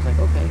I was like,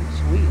 okay,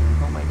 sweet. And I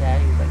told my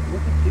dad, he was like,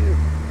 look at you.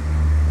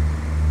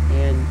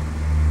 And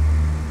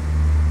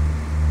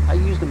I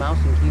used the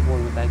mouse and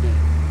keyboard with that game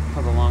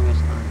for the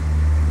longest time.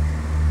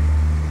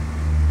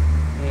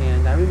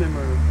 And I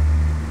remember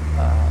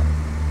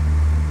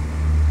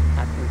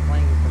after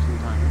playing it for some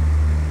time,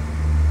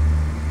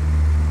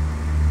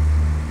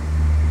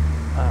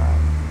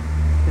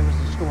 there was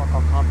a store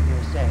called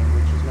CompUSA,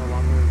 which is no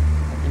longer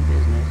in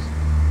business.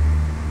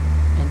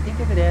 And think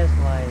of it as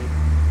like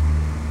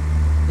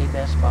a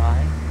Best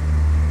Buy,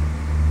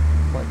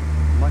 but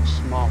much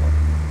smaller.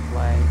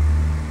 Like,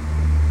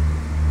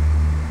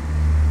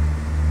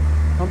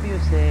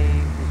 CompUSA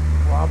was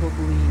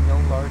probably no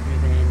larger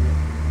than,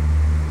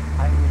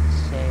 I would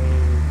say,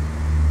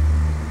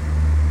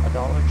 a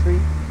Dollar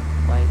Tree.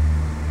 Like,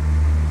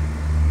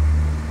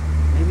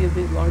 maybe a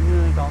bit larger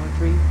than a Dollar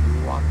Tree. And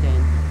you walked in,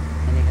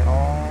 and they had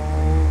all,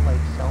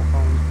 like, cell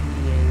phones,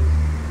 PDAs,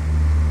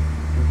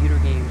 computer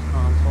games,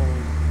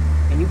 consoles,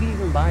 and you could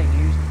even buy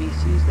used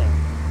PCs there.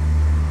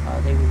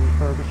 They would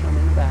refurbish them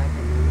in the back,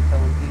 and they would sell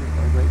them to you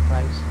for a great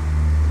price.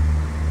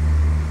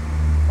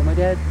 Well, my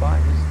dad bought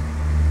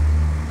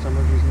some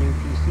of his new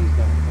PCs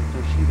there, like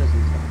Toshibas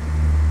and stuff.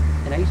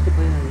 And I used to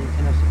play the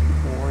Nintendo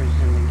 64s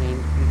and the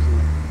GameCubes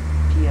and the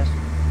PS,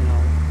 you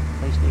know,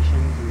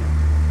 PlayStations and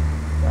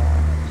the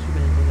Super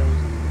Nintendos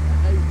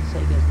and the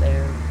Segas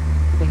there.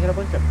 But they had a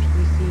bunch of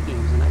PC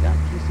games, and I got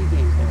PC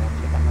games there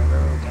actually. I got my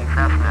Railroad Tycoon.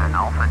 Cessna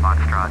Alpha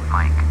Foxtrot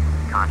Mike.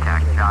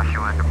 Contact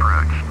Joshua's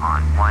approach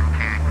on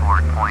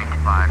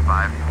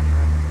 124.55.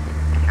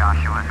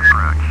 Joshua's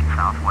approach,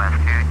 Southwest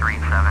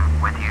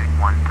 237, with you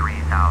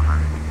 13,000.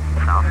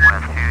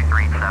 Southwest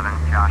 237,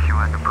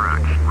 Joshua's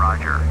approach,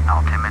 roger,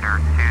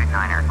 altimeter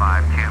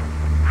 2952.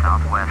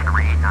 Southwest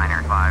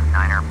 3959,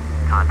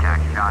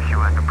 contact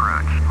Joshua's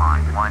approach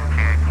on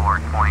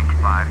 124.55.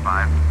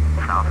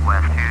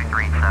 Southwest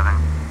 237,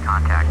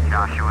 contact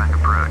Joshua's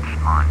approach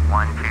on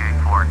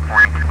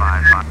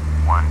 124.55.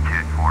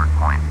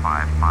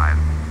 124.55,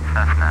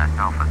 Cessna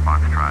Alpha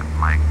Foxtrot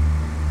Mike.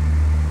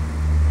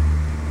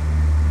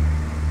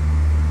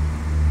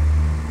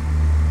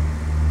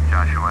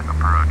 Joshua's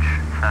approach,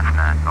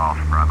 Cessna Golf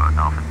Bravo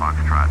Alpha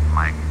Foxtrot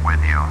Mike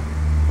with you.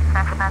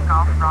 Cessna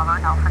Golf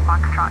Bravo Alpha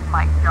Foxtrot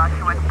Mike,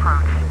 Joshua's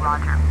approach,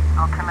 roger,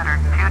 altimeter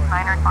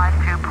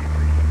 2952.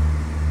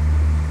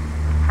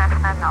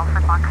 Cessna Alpha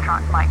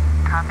Foxtrot Mike.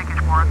 Traffic is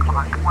 4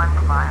 o'clock,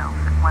 1 miles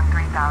at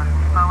 13,000.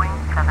 Boeing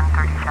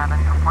 737,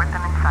 report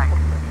them in sight.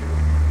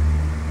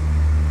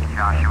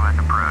 Joshua's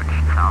approach,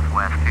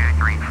 Southwest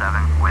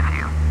 237, with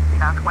you.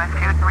 Southwest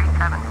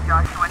 237,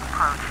 Joshua's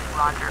approach,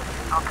 roger.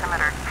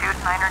 Altimeter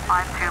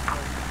 2952,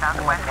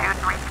 Southwest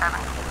 237,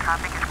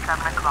 traffic is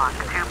 7 o'clock,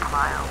 2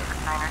 miles,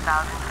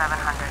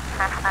 9,700.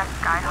 Cessna,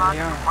 Skyhawk,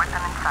 report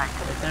them in sight.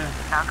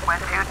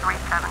 Southwest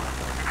 237,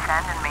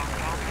 descend and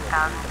maintain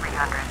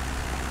 2,300.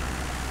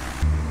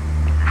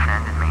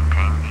 Descend and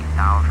maintain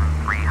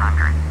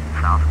 8,300.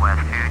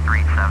 Southwest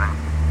 237,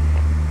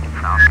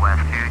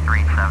 Southwest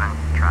 237,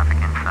 traffic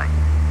in sight.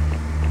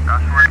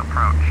 Joshua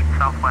approach,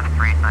 Southwest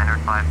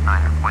 3959,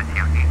 with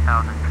you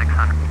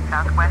 8,600.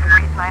 Southwest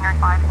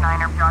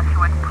 3959,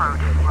 Joshua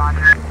approach,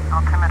 roger.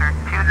 Altimeter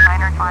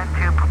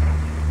 2952.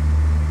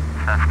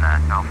 Cessna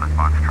Alpha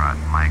Foxtrot,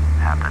 Mike,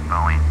 have the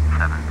Boeing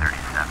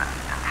 737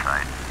 in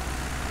sight.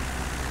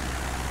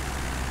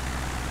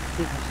 I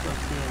think I still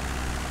see it.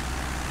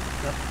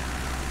 Yep.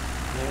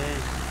 There it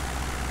is.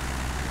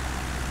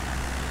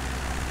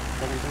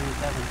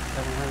 737,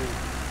 700.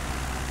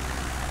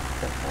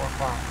 It's at 4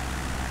 o'clock.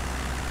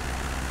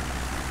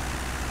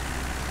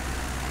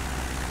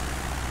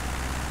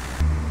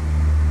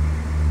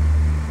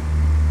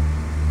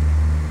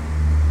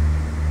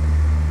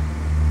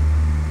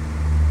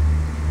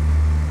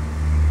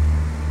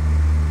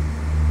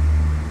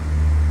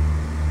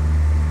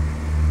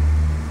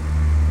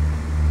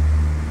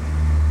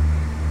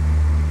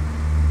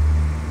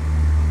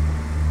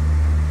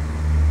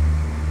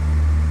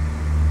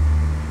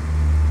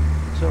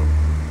 So,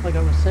 like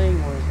I was saying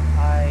was,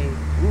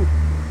 there's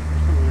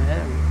something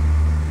ahead of me.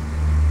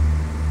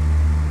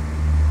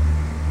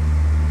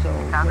 So,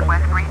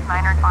 Southwest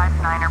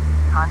 3959,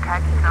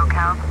 contact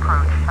SoCal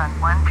approach, sun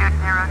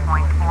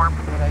 120.4.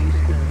 What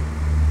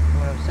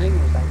I was saying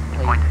was I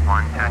played... Point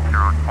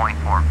 120.4,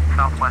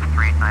 Southwest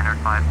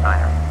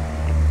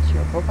 3959.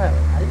 Sierra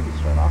Copilot. I didn't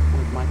start off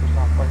with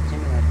Microsoft Flight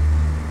Simulator.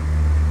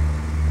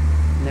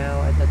 Now,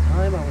 at the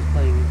time I was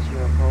playing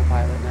Sierra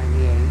Copilot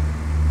 98,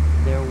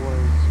 there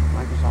was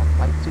Microsoft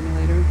Flight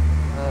Simulator 98,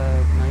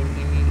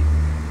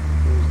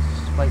 there was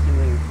Flight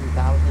Simulator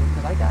 3000,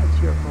 because I got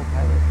Sierra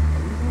Copilot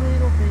a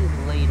little bit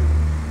later,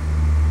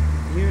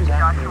 years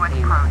after it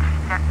came out.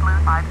 JetBlue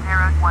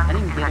 501, I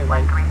didn't get it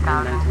right in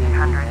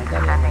 1998,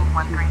 I got it in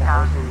like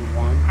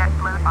 2001.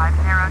 JetBlue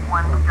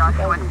 501,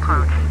 Joshua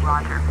approach,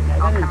 roger. I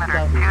got it in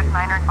Altimeter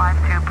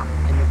 2952.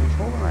 And the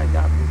controller I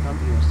got from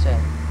Company set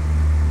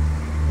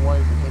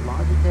was a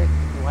Logitech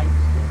light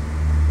stick,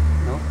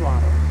 no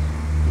throttles.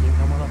 It didn't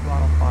come with a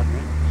throttle quadrant,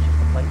 it's just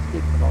a light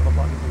stick with all the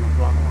buttons and the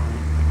throttle on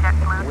it.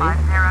 JetBlue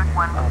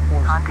 501,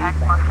 contact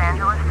Los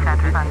Angeles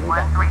Center on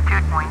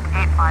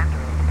 132.85.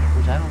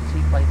 Which I don't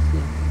see flight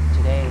sticks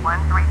today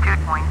 132.85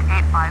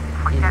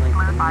 for in like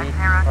JetBlue the mid-price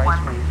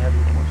 501. range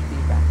having force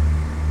feedback.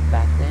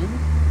 Back then,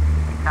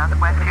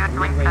 Southwest the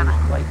 237, mid-range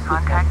flight sticks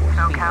had contact force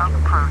SoCal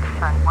feedback. approach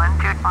on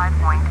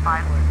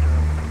 125.5.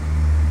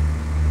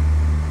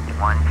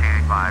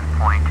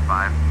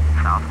 125.5,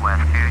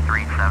 Southwest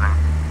 237.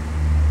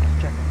 Let's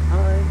check the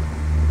time,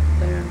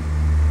 there.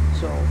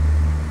 So,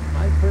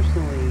 I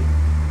personally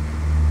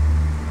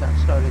got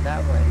started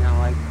that way. Now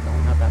I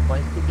don't have that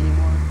flight stick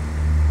anymore,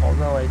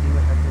 although I do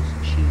have this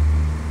cheap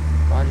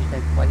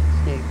Logitech flight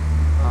stick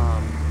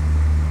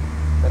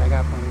that I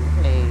got from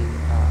a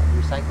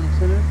recycling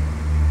center.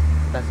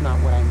 That's not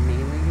what I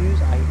mainly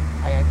use. I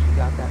actually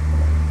got that for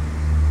like,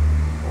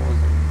 what was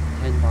it,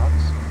 $10.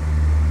 As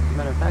a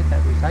matter of fact,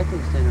 that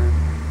recycling center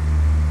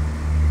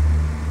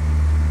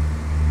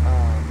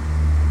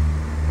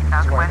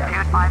Southwest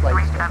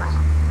 2537,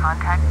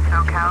 contact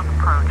SoCal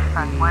approach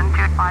on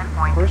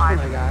 125.5. First one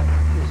I got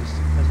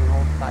was an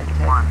old Skytech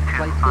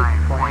flight stick,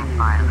 brand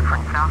new,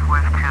 from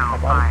Southwest I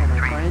bought it for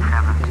my friend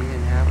because he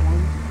didn't have one,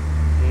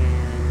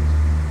 and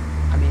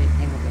I mean it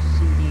came with a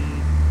CD,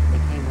 it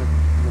came with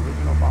an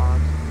original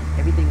box,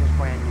 everything was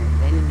brand new.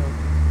 They didn't know.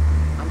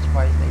 I'm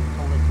surprised they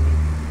told it to me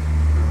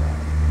for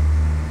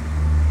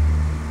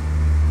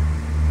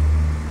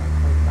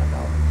 $25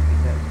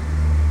 because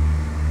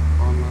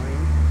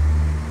online.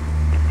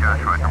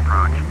 Joshua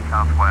approach,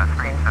 Southwest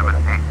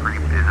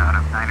 3783 is out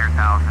of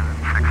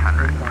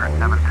 9,600 for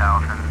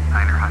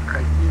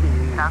 7,900.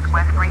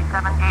 Southwest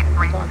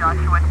 3783,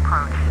 Joshua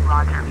approach,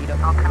 roger.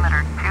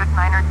 Altimeter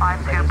 2952.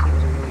 I guess it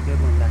was a really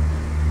good one back then.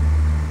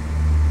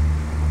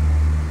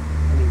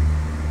 I mean,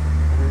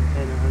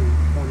 110,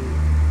 120,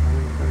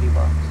 130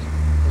 bucks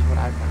is what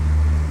I found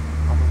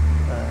off of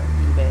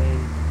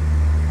eBay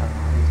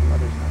and some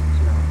other sites,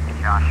 you know.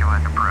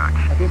 Joshua's approach,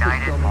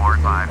 United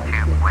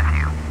 452 with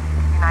you.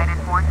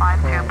 United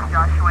 452,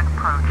 Joshua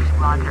approach,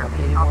 roger.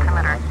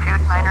 Altimeter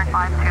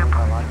 2952.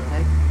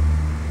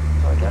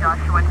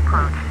 Joshua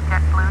approach,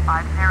 JetBlue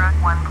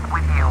 501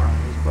 with you.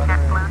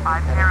 JetBlue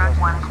 501,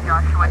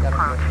 Joshua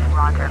approach,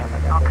 roger.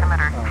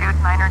 Altimeter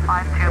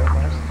 2952.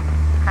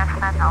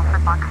 Cessna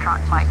Alpha Foxtrot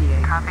Mike,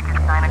 traffic is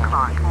 9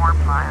 o'clock, 4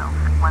 miles,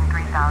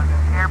 13,000.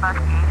 Airbus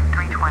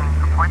A320,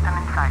 report them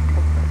in sight.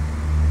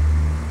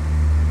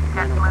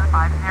 JetBlue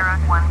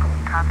 501,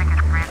 traffic is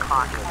 3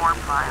 o'clock, 4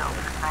 miles,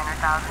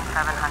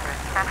 9,700.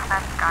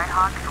 Cessna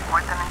Skyhawk,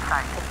 report them in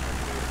sight.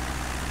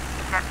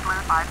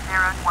 JetBlue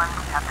 501,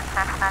 have the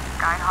Cessna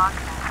Skyhawk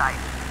in sight.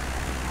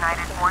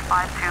 United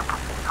 452,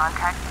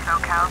 contact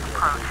SoCal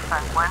approach,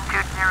 sun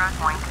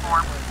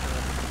 120.4.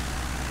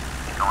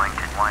 Going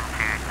to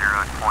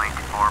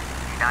 120.4,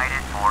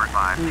 United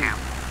 452.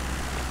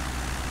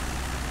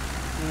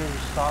 You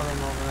saw them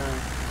over there.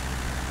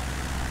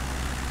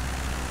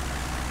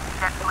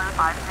 JetBlue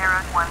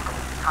 501,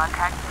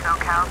 contact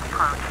SoCal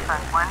approach,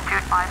 sun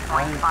 125.5.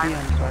 I didn't see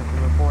them, so I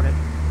can report it.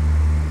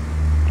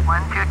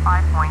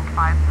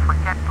 125.5 for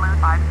JetBlue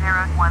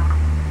 501.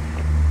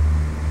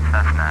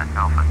 Cessna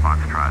Alpha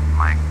Foxtrot,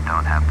 Mike,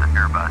 don't have the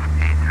Airbus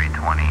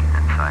A320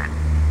 in sight.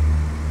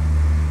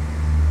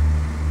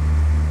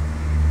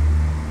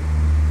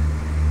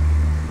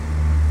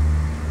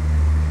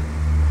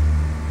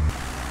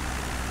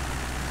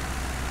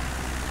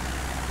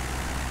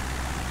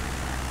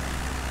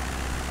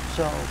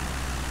 So,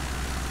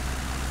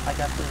 I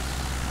got this,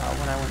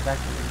 when I went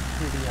back to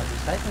the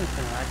recycling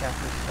center, I got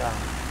this,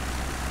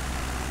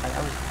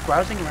 I was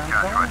browsing around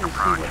trying to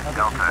see what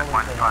other Delta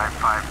controllers they had.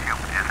 1552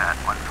 is at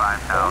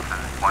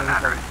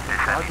 15,100,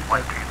 descending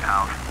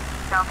 12,000.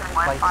 Delta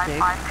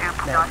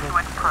 1552,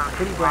 Joshua approach.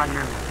 Pretty brand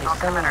new. They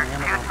sell it on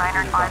Amazon for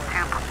 $3.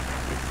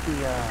 It's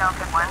the,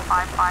 Delta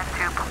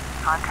 1552,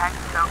 contact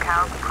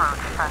SoCal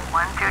approach, sun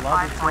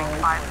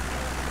 125.5.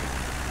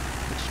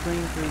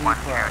 Extreme 3D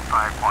Pro.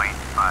 125.5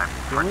 The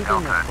for only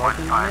thing Delta that's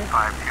broken on it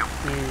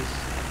 1552. is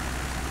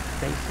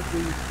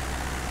basically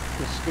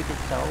the stick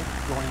itself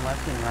going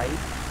left and right.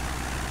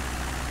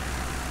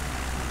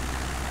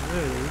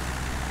 Ooh.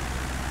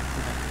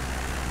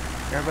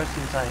 Airbus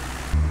inside.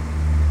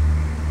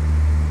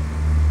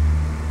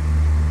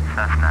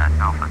 Cessna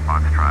Alpha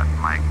Foxtrot,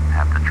 Mike,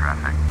 have the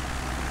traffic.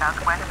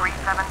 Southwest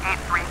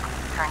 3783,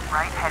 turn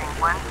right heading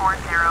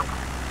 140.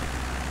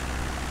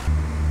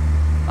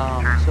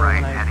 Turn So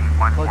right when I heading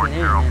plug it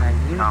in 140, and I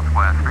use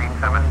Southwest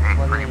if I want to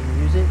plug it in 3783. and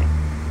use it,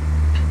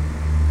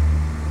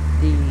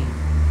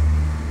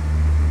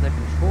 the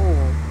control,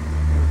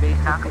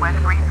 basically, Southwest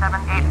when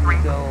 3783,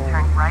 you go,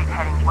 turn right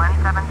heading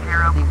 170.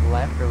 think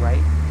left or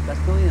right,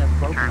 that's the only thing that's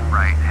broken Turn on it.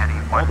 right heading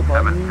All the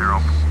buttons,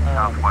 170. the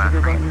Southwest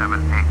trigger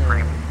buttons,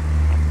 3783.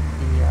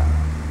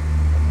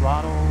 the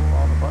throttle,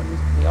 all the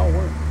buttons, they all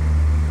work.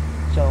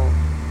 So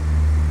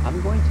I'm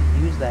going to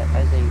use that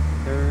as a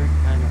third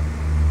kind of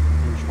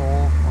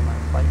control for my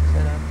flight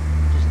setup,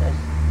 just as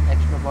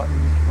extra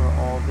buttons for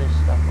all this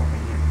stuff over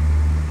here,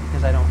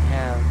 because I don't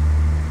have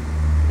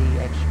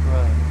the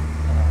extra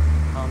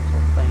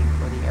console thing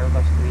for the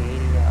Airbus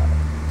 380.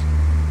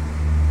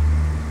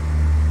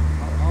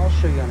 I'll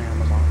show you on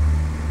Amazon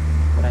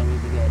what I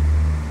need to get.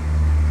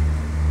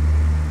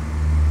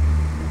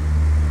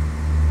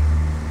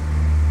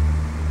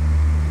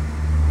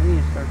 I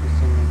need to start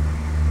descending.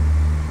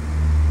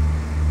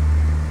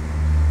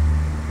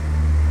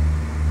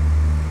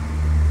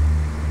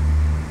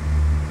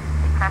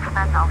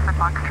 Cessna Alpha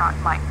Foxtrot,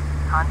 Mike,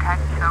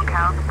 contact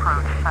SoCal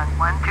approach, sun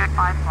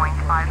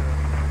 125.5.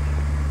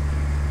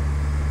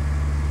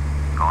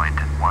 Going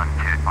to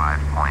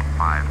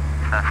 125.5,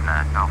 Cessna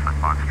Alpha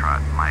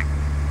Foxtrot, Mike.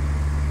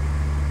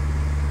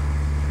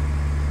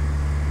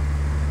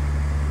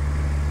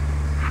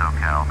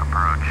 SoCal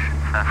approach,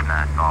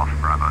 Cessna Golf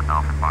Bravo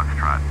Alpha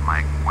Foxtrot,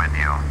 Mike, with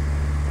you.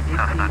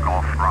 Cessna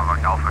Golf Bravo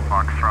Alpha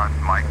Foxtrot,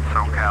 Mike,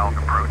 SoCal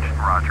approach,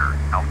 roger,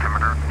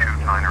 altimeter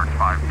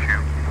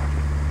 2952.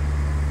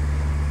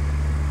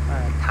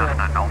 Alright, so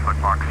Cessna Alpha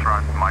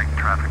Foxtrot, Mike,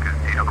 traffic is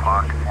 8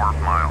 o'clock, 4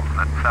 miles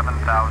at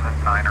 7,900,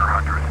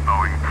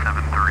 Boeing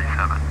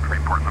 737,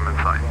 report them in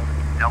sight.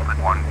 Delta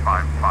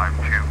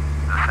 1552,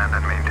 descend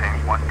and maintain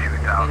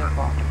 12,000.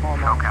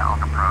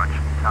 SoCal approach,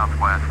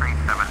 Southwest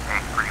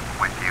 3783,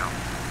 with you.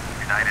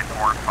 United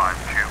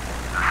 452,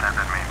 descend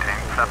and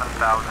maintain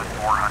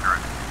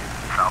 7,400.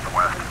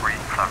 Southwest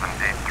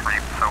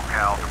 3783,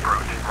 SoCal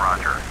approach,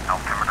 roger,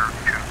 altimeter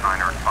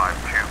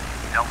 2952.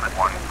 Delta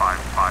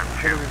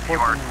 1552, you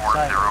are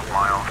 40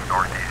 miles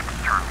northeast,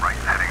 turn right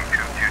heading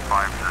 225,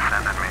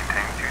 descend and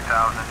maintain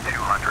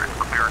 2,200,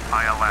 clear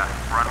ILS,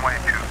 runway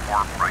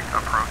 24, right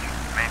approach,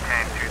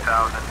 maintain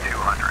 2,200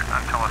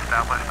 until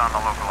established on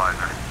the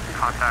localizer.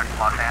 Contact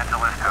Los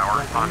Angeles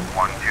Tower on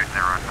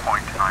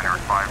 120.905,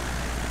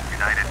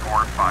 United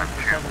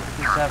 452,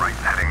 turn right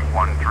heading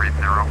 130,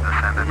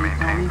 descend and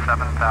maintain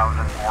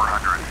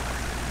 7,400.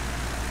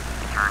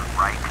 Turn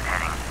right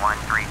heading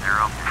 130,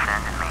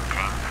 descend and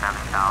maintain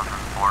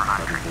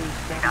 7,400.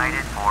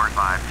 United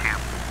 452,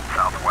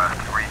 Southwest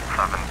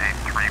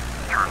 3783,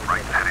 turn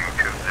right heading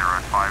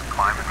 205,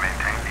 climb and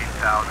maintain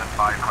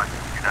 8,500.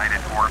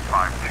 United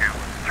 452,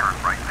 turn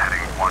right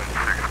heading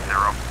 160.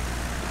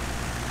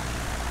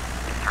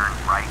 Turn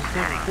right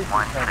heading 160,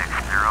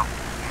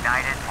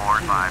 United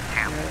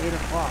 452. you're at 8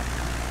 o'clock.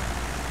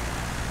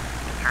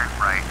 Turn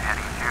right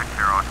heading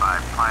 205,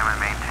 climb and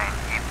maintain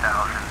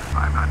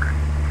 8,500.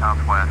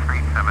 Southwest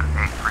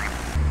 3783.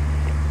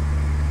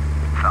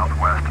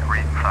 Southwest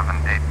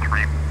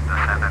 3783,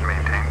 descend and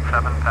maintain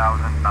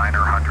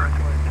 7,900.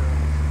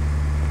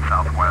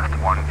 Southwest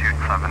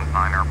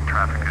 1279er,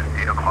 traffic is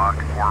 8 o'clock,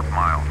 4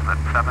 miles at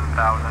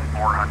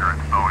 7,400,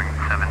 Boeing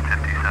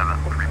 757,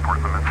 report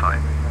limit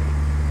site.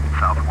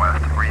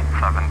 Southwest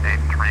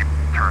 3783,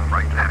 turn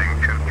right heading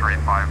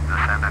 235,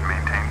 descend and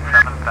maintain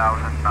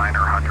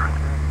 7,900.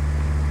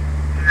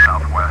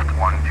 Southwest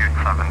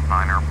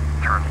 1279er,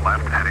 turn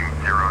left heading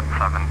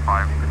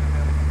 075.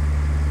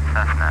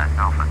 Cessna,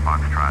 Alpha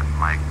Foxtrot,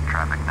 Mike,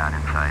 traffic not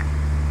in sight.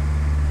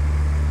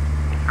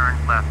 Turn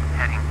left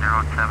heading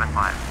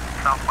 075,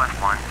 Southwest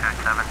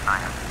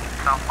 1279er,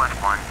 Southwest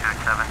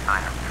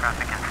 1279er,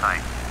 traffic in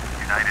sight.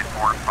 United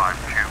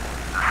 452,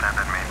 descend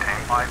and maintain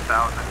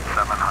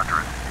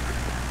 5,700.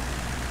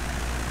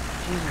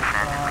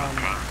 Descend and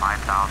maintain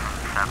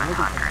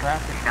 5,700.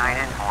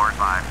 United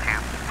 452,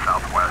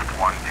 Southwest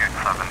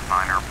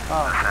 1279er,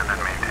 descend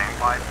and maintain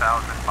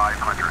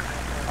 5,500.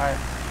 Alright,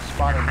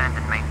 spotted. Descend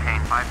and maintain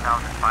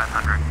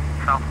 5,500,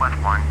 Southwest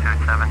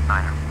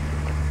 1279er.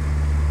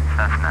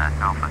 Cessna,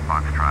 Alpha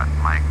Foxtrot,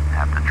 Mike,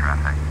 have the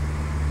traffic.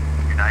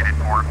 United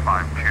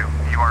 452,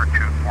 you are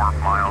 24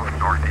 miles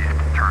northeast,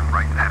 turn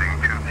right heading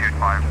 225,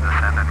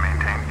 descend and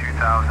maintain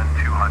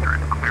 2,200,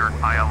 cleared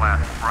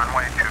ILS,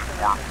 runway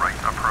 24, right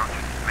approach,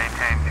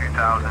 maintain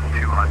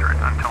 2,200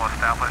 until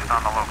established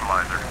on the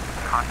localizer.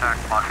 Contact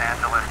Los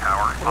Angeles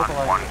Tower on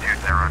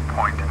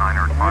 120.905,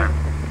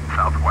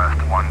 Southwest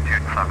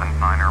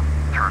 1279er,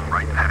 turn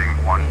right heading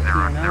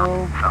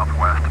 100,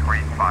 Southwest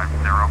 350,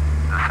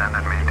 descend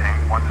and maintain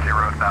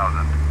 10,000.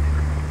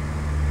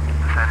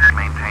 Descend and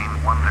maintain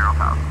 10,000.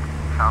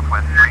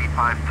 Southwest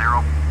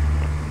 350.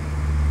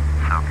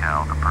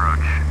 SoCal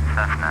approach.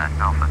 Cessna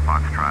Alpha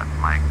Foxtrot,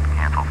 Mike,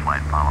 cancel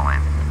flight following.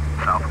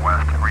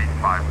 Southwest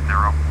 350.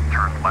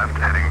 Turn left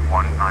heading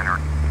 19er.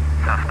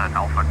 Cessna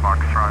Alpha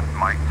Foxtrot,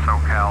 Mike,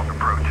 SoCal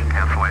approach.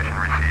 Cancellation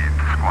received.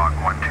 Squawk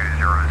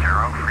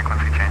 1200.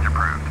 Frequency change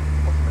approved.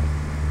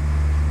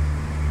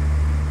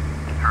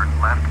 Turn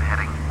left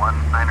heading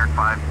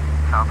 195.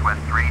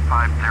 Southwest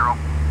 350.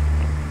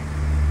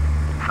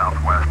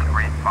 Southwest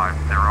 350,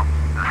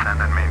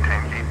 descend and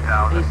maintain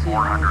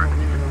 8,400.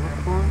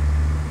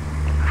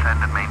 Descend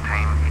and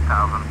maintain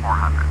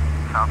 8,400.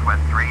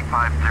 Southwest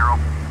 350.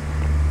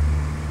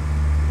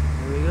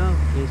 Here we go.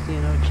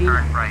 KCNO Cheetah.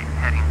 Turn right,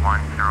 heading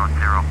 100.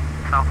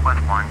 Southwest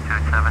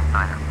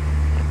 1279er.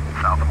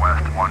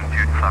 Southwest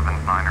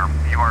 1279er.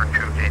 You are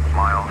 28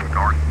 miles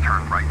north.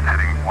 Turn right,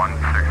 heading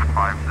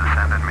 165.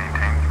 Descend and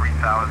maintain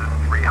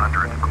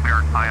 3,300.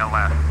 Cleared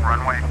ILS.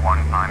 Runway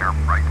 19er.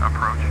 Right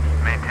approach.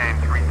 Maintain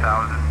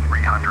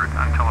 3,300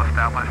 until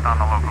established on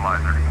the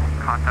localizer.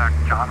 Contact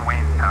John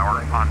Wayne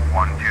Tower on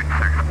 126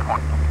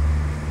 point.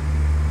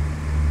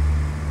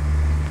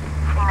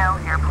 Chino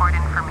Airport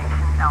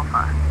Information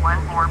Alpha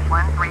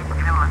 1413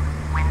 Zuma.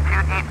 Wind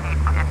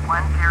 288 at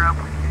 10.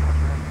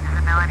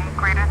 Visibility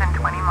greater than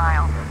 20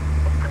 miles.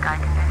 Sky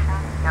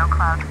conditions, no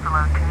clouds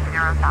below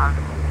 20,000.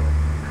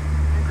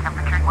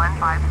 Temperature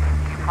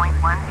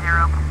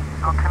 152.10.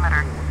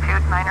 Altimeter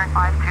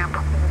 2952.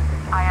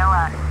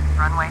 ILS.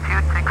 Runway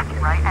 26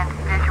 right and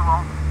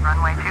visual.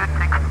 Runway 26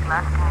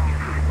 left in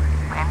use.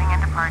 Landing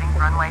and departing.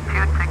 Runway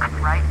 26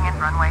 right and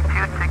runway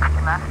 26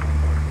 left.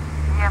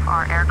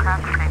 VFR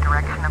aircraft stay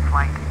direction of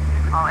flight.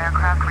 All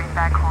aircraft read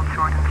back hold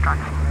short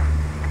instructions.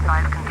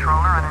 Advise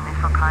controller on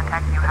initial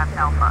contact you have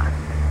Alpha.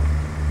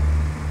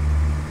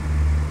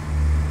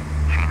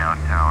 Chino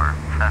Tower,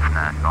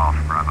 Cessna Golf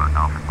Bravo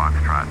Alpha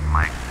Foxtrot,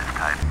 Mike is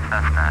type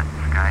Cessna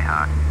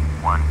Skyhawk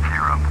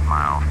 10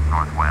 miles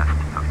northwest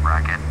of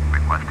Bracket,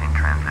 requesting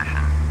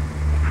transition.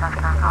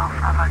 Cessna Golf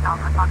Bravo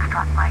Alpha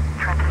Foxtrot, Mike,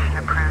 transition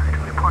approved.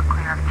 Report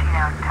clear of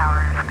Chino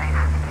Tower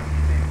airspace.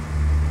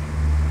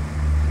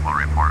 Will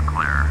report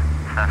clear.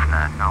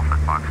 Cessna Alpha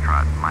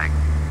Foxtrot, Mike.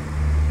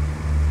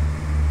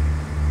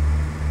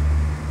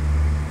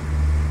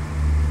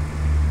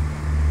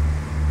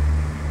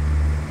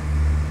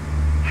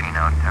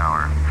 Chino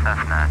Tower,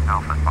 Cessna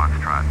Alpha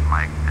Foxtrot,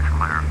 Mike is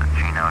clear of the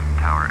Chino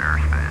Tower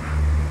airspace.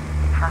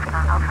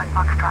 Cessna Alpha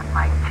Foxtrot,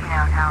 Mike,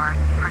 Chino Tower,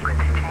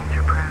 frequency change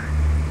approved.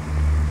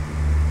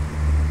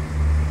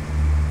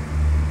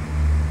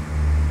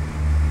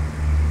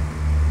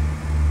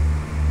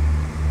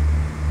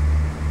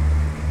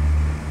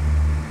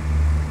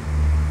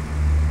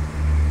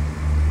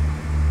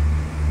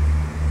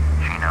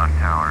 Chino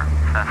Tower,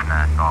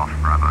 Cessna Golf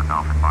Bravo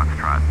Alpha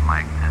Foxtrot,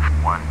 Mike is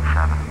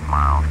 17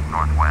 miles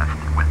northwest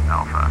with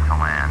Alpha to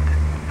land.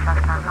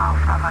 Cessna Golf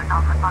Bravo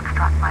Alpha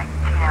Foxtrot, Mike,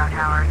 Chino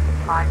Tower,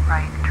 fly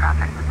right,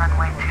 traffic,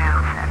 runway 26,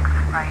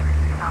 right,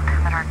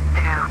 altimeter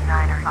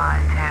 2952.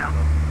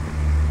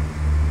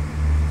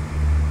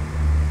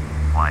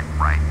 Flight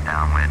right,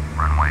 downwind,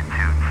 runway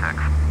 26,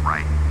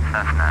 right,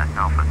 Cessna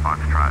Alpha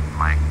Foxtrot,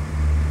 Mike.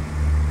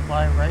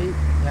 Fly right,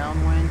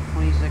 downwind,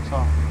 26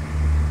 off.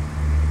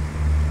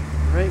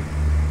 Right.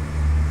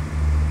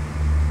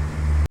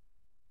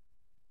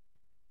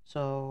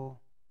 So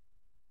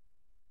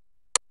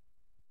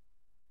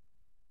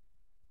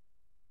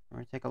we're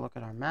going to take a look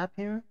at our map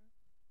here.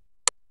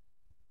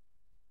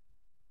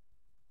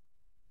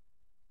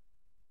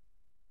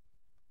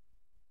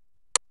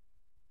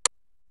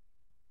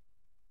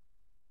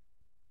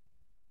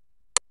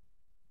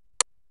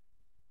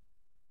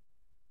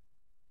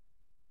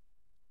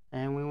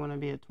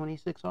 a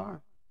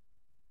 26R.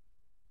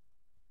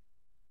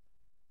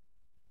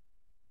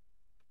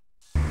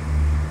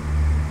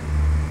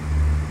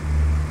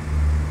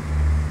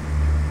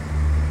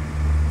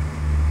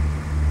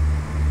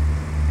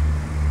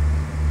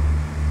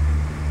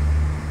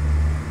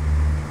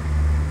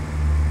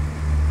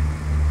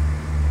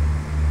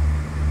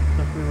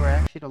 So if we were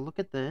actually to look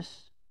at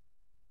this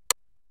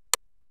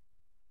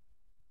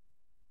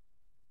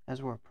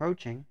as we're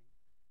approaching,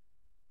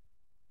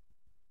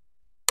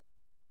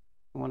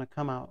 we want to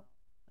come out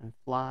and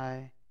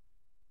fly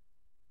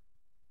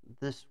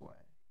this way.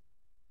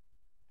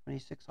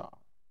 26R.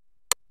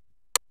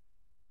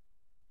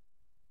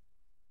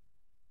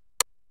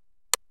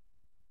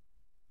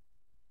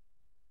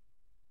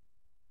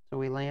 So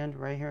we land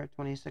right here at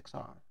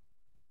 26R.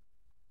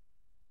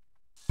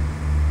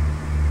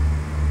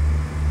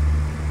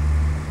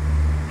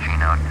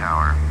 Chino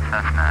Tower,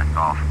 Cessna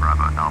Golf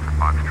Bravo Alpha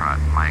Foxtrot.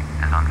 Mike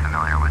is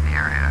unfamiliar with the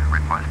area.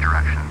 Request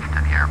directions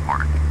to the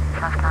airport.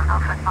 Cessna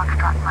Alpha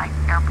Foxtrot Mike,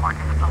 airport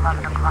is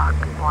 11 o'clock,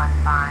 15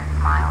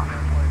 miles.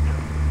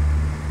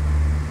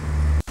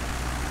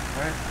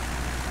 Alright.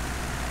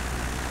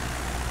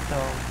 So,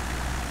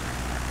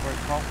 we're at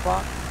 12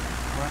 o'clock,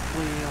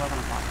 roughly 11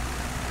 o'clock.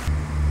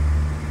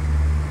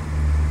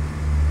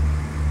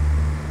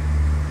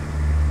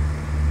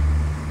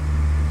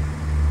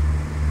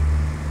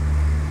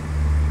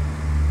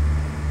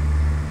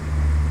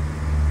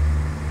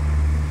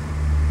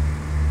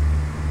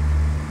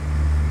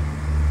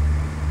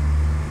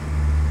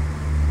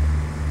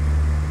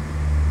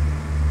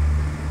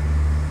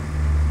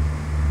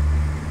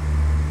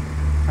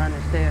 Trying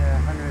to stay at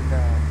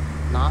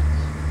 100 knots.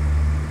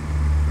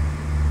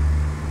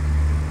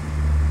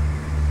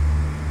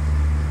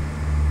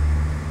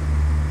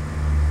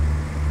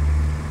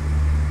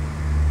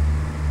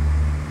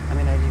 I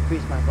mean, I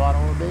decreased my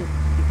throttle a bit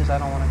because I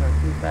don't want to go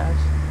too fast.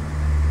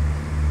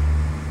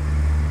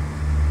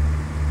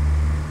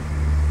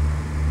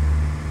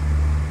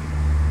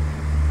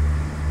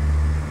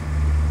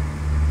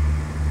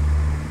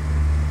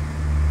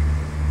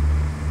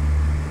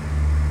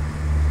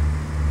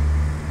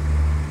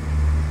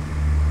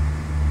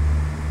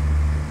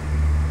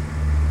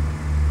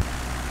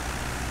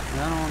 I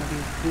don't want to be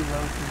too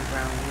low to the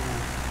ground either.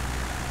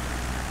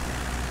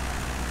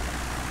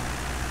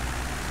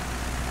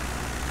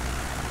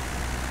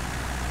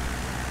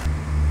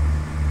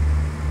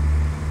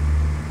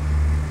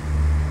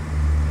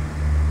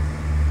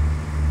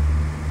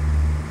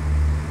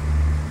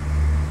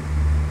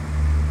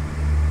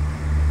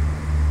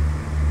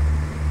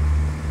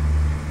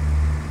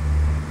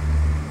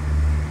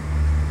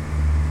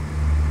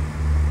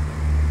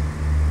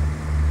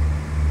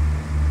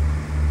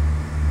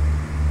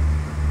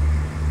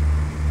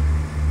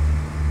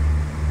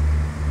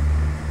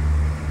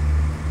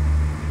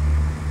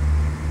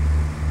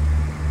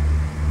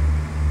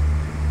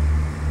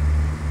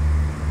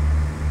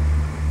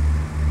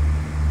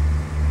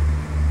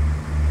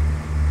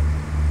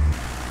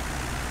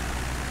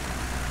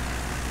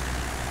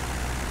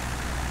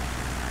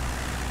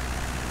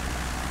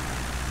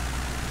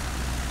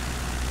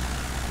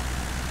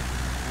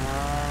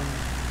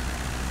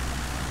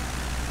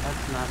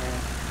 That's not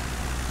it.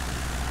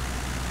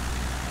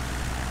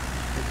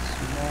 It's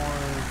more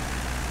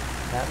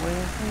that way,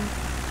 I think.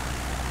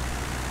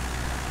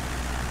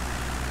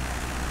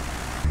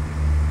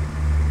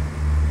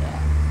 Yeah.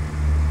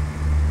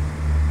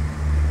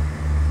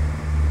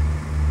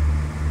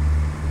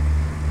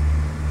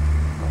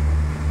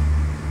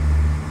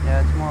 Yeah,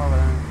 it's more over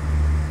there.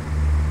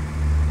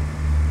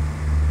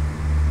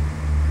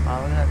 Wow,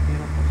 look at that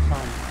beautiful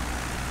sun.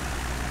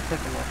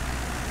 Take a look.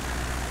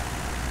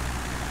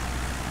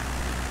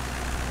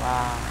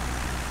 Wow,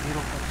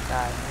 beautiful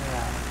sky, look at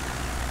that.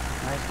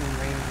 Nice and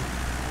rainy.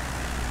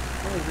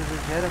 Oh, there's a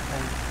jet up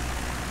there.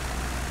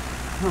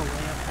 Oh,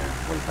 way up there,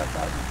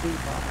 45,000 feet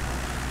probably.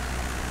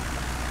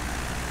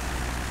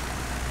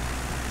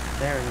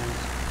 There it is.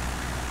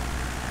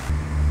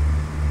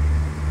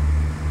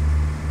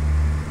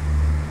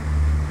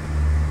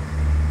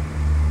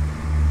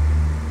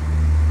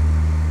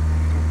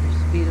 Up your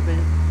speed a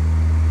bit.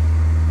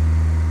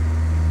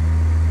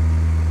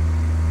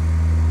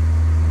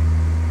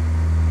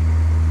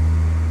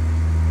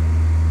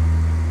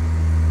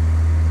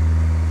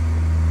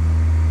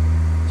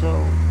 So,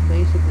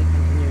 basically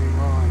continuing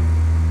on,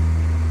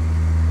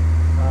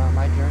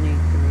 my journey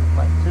through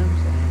flight sims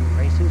and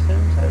racing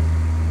sims has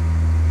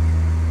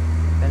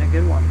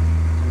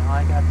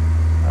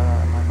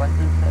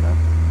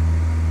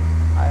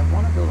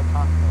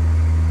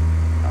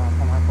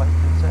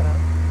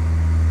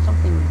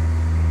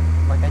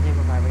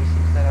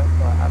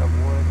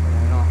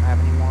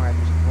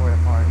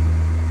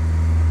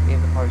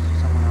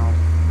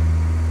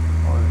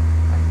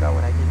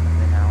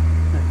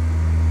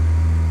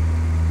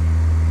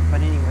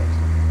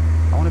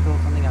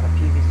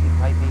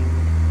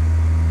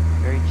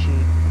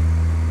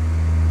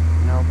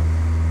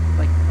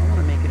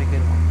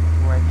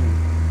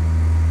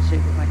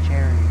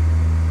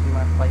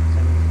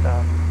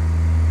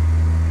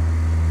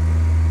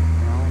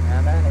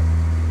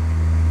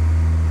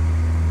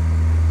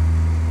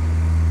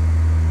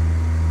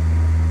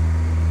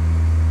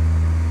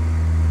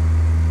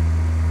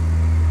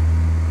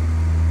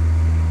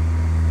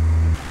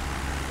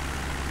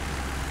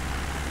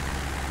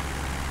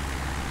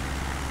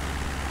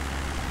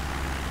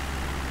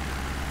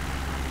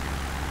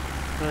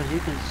as you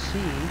can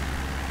see,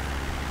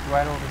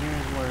 right over here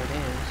is where it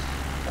is.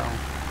 So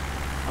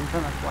I'm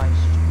trying to fly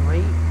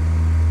straight.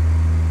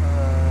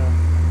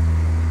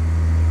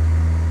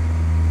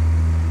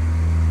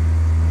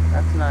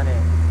 That's not it.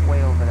 It's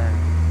way over there.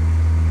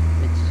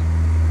 It's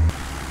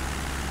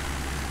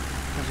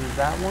because there's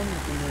that one,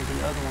 and then there's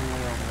the other one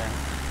way over there.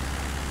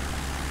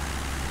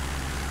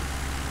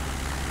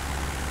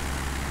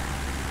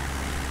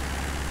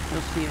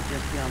 You'll see it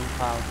just beyond the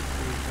clouds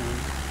pretty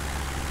soon.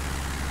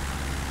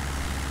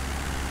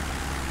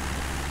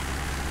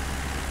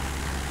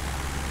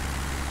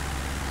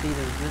 See,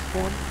 there's this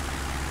one,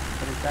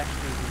 but it's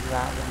actually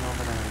that one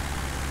over there.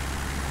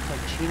 It's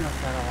like Chino's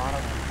got a lot of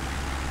them.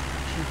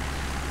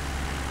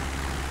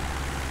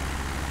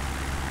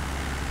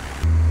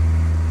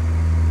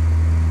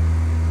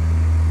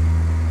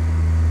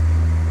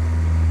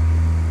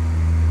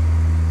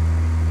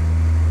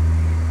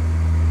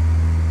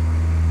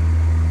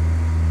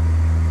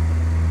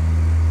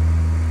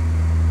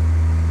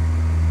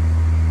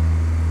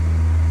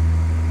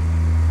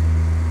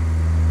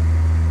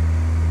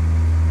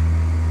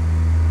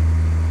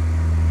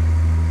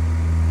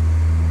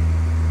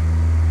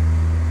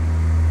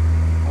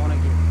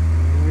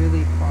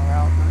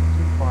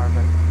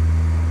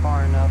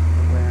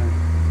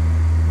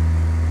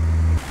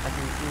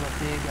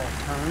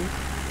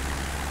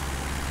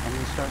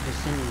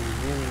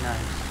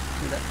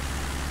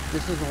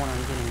 This is the one I'm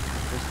getting to,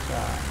 this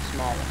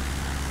small one,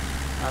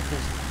 not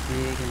this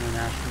big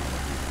international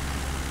looking one.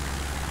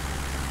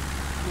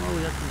 Oh,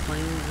 we got some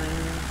planes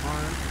there,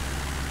 hard.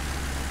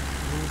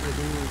 They're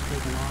doing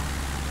taking off.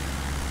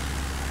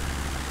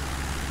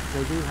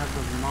 They do have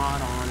the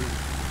mod on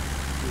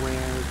where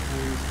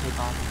planes take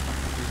off and stuff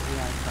like this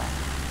AI stuff.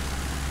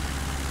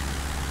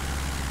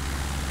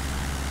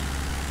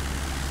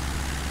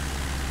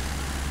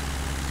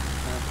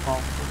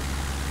 Golf course,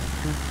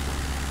 golf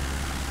course.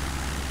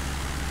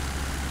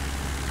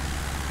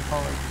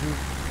 I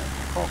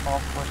call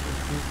golf courses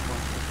goof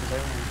courses because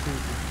everyone's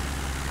goofy.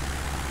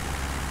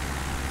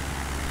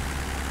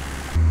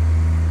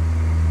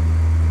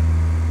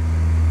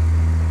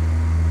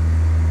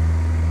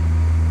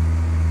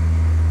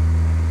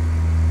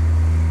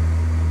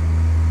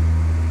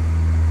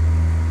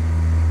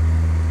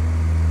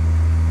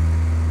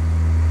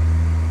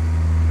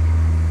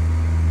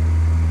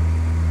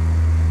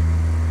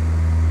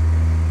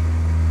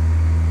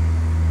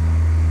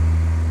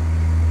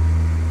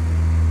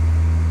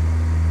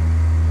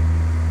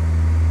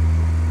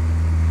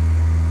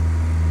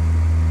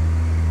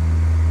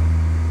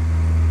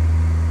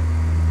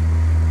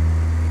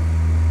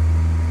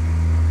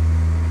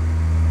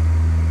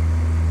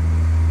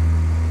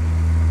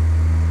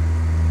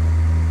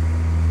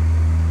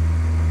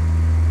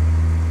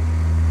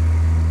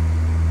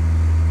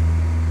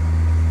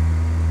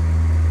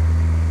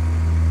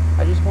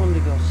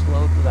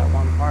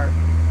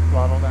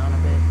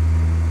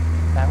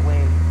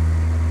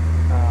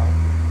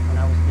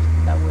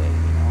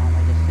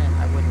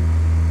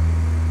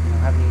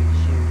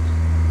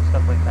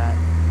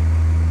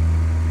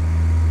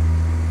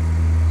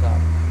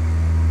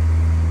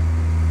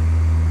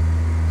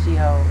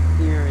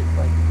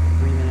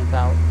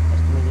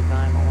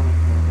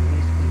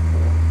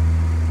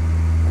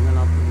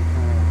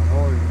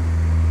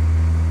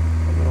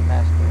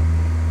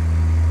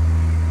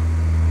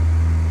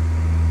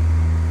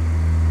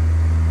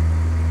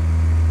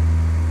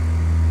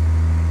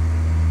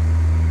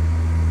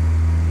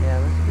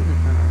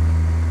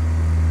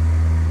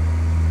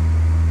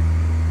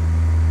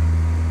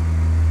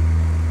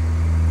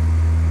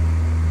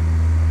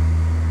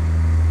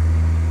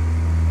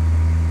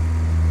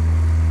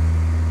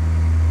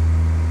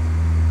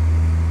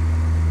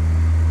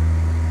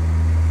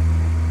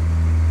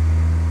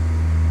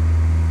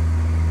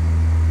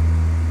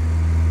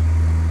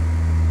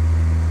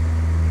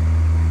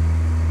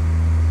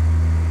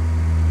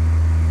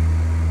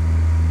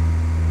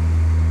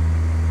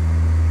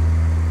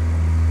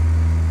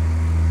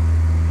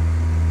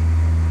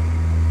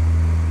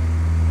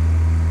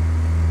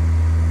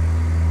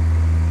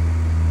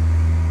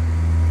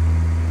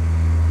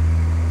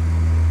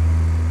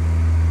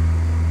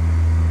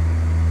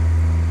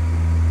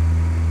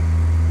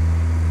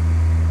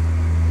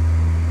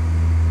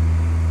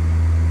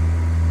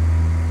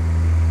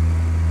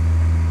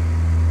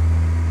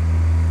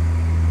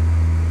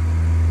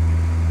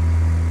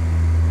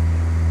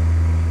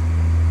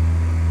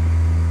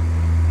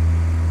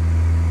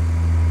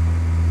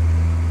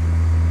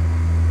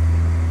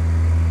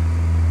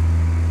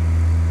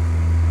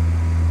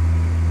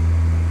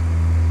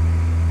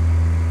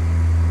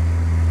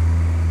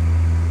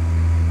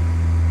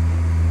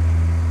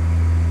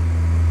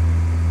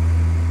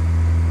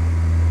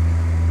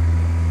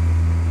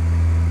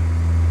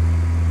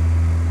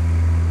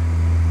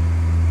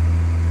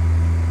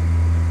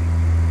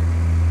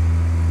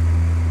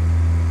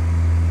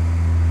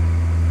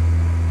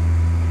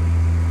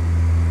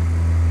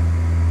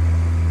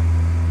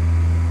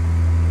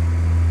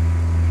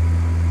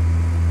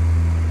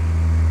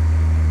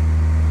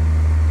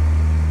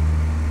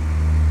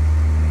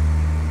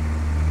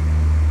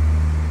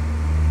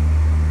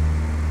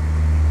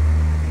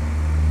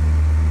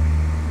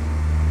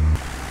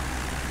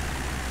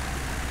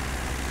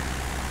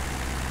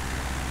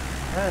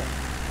 Okay.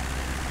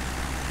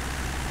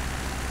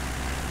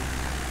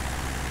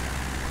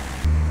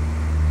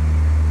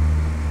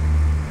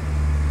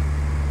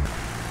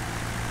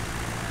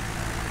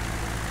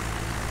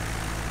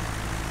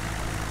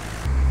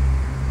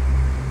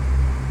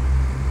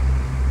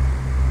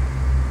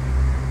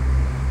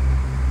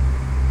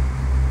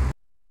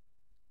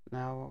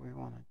 Now what we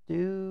want to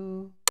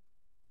do,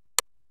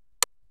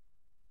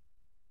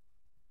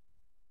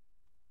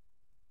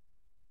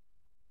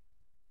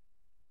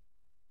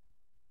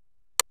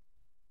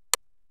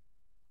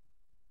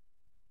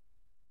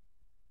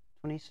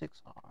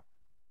 (26R).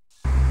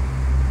 I'm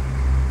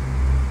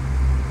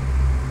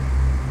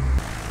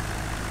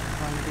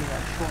going to do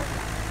that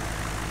shortly.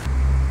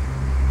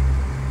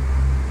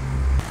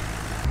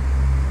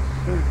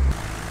 Soon.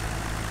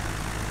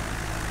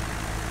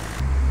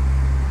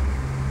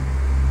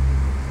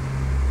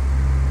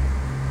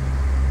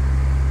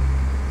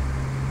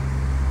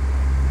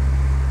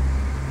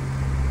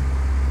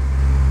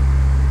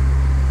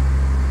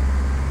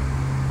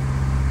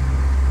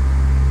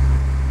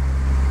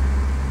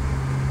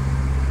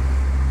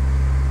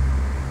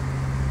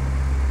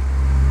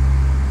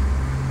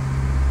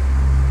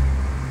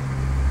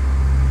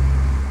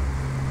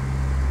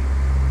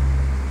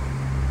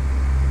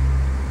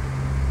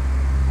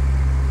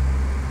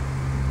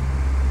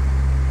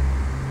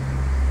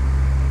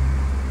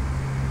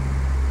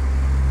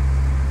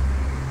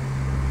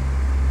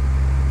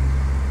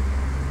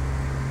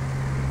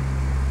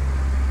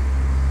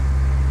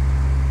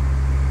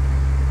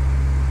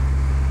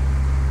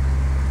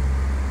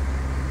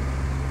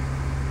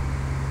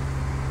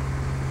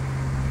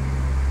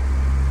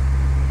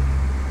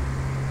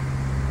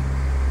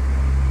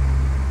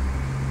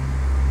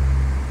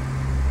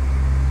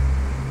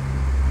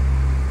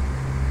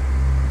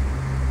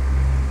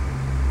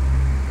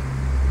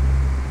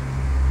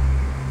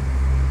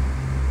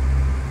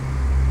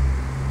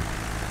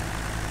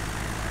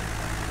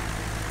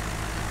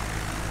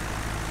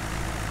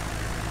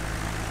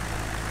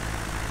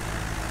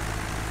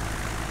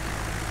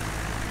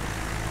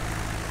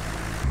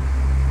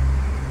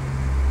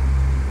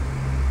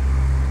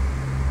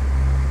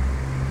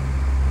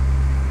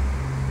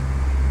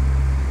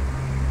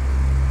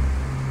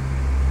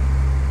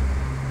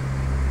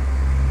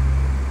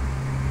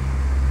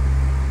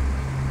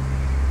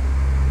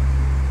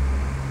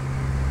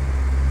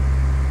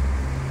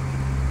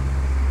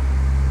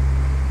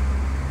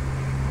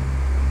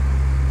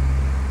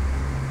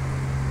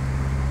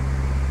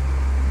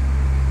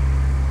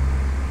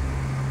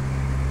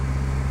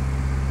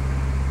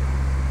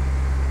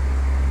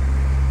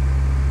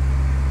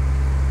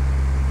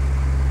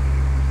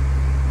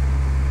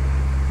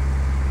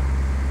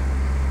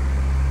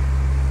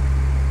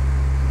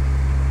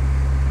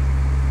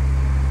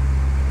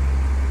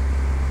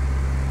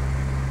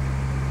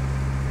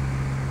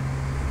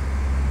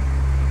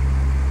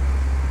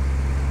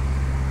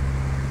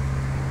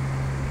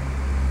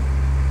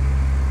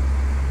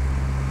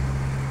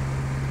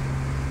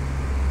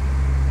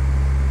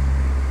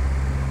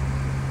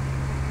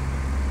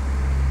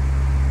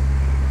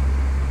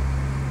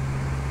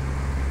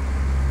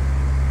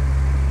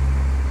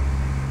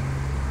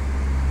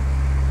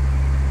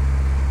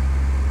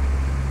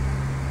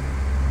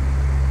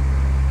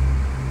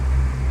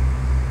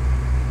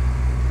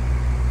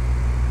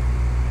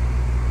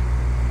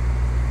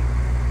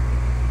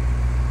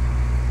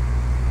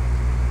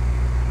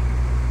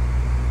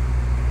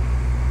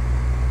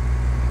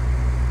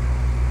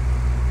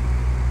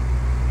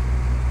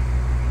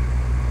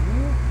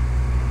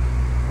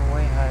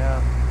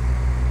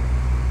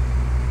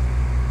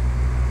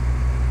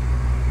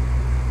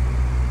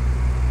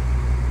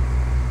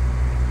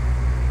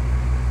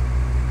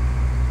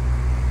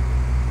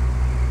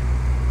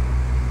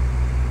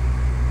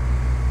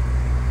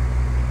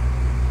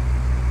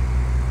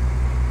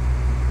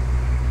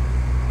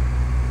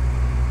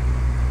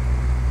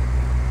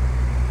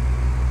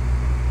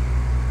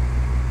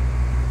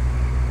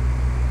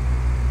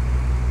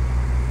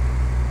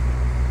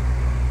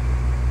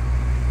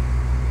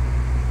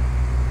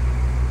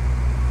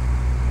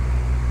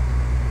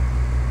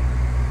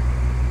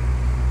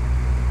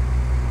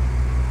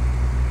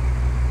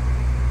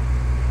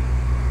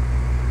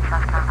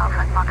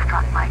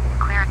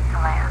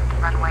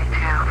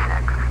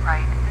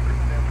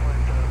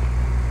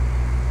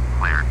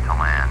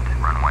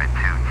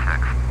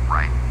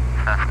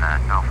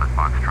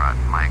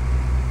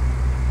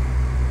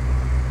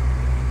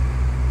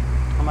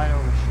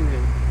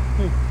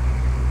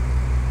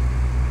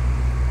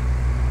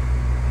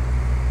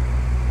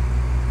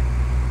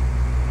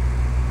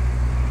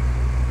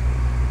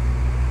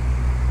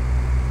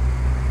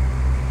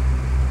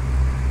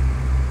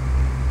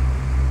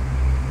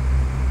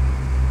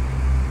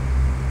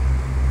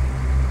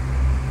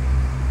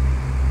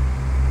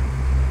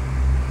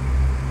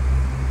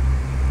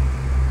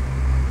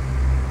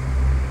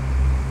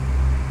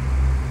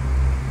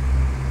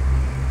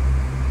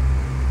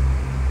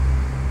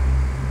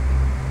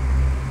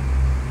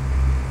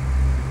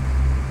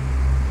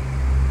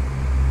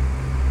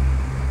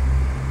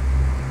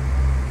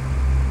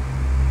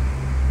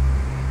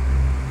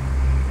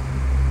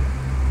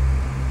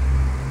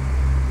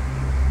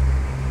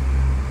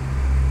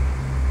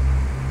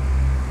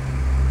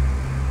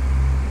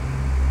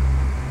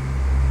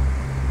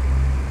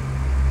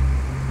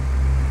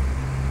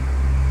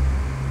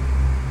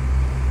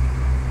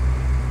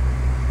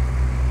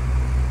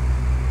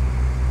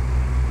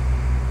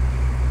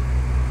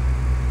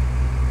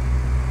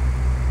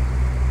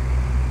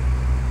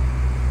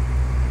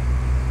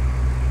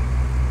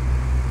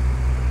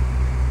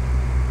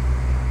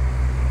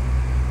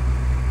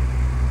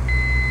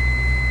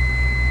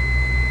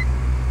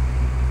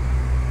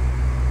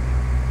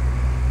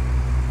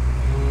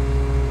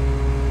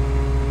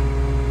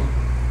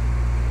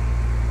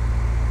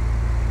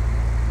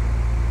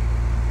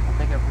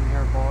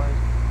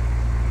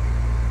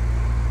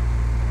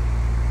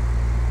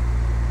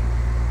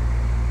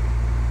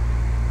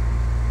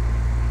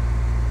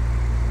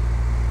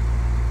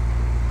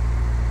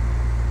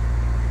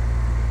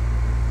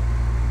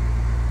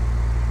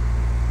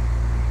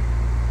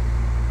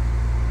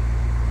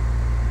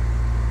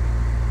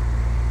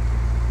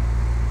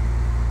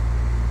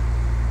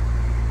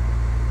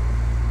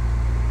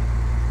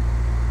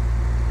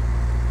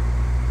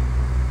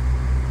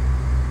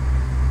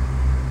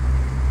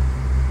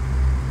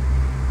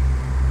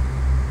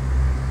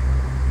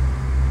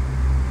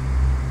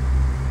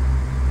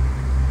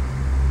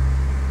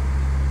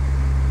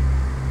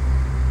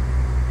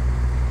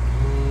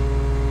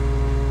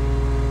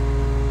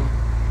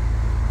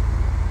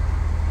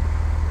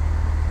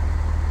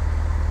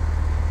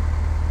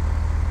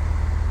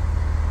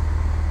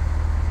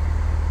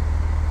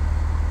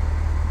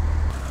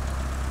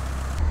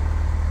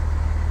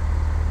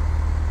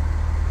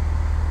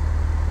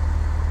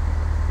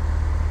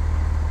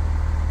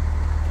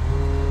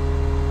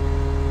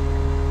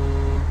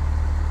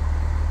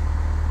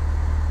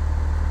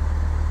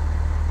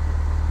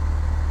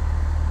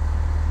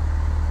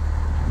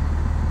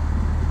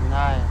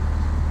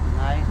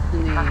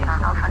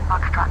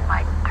 Foxtrot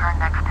Mike, turn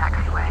next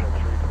taxiway.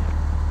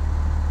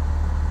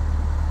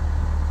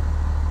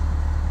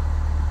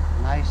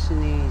 Nice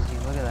and easy,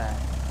 look at that.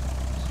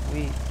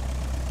 Sweet.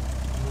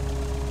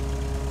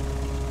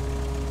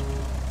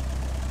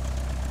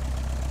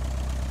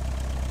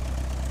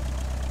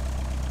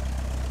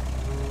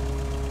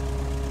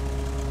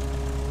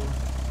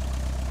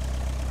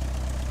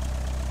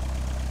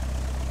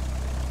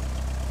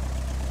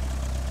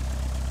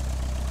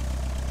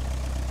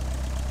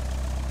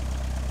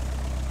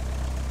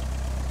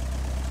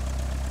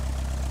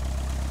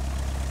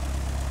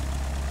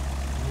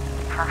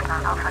 Cessna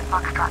Alpha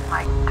Foxtrot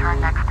Mike, turn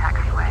next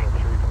taxiway.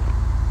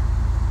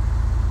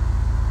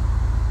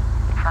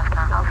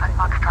 Cessna Alpha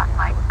Foxtrot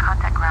Mike,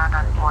 contact ground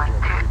on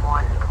 121.6.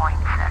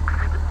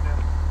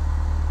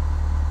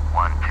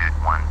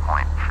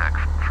 121.6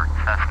 for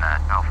Cessna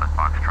Alpha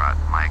Foxtrot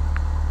Mike.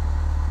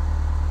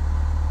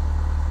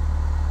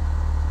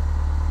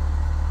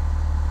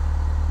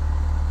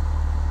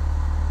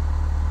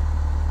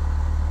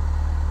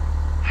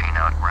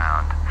 Chino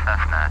ground,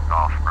 Cessna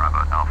Golf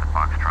Bravo Alpha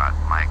Foxtrot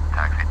Mike,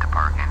 taxi to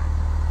parking.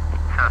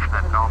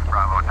 Cessna Golf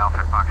Bravo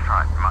Alpha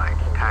Foxtrot Mike,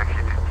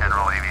 taxi to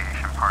general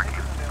aviation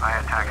parking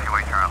via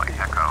taxiway Charlie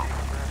Echo.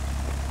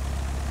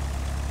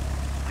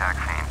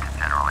 Taxiing to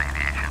general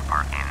aviation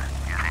parking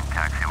using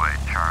taxiway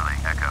Charlie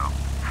Echo.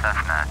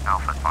 Cessna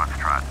Alpha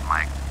Foxtrot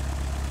Mike.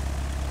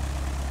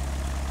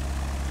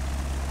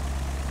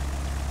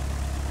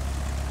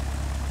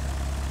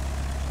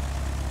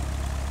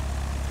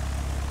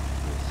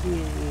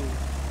 See any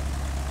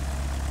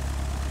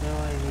no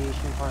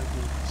aviation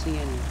parking. See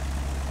any.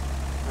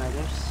 Alright,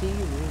 there's C and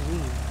there's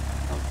E.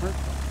 Oh,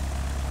 perfect.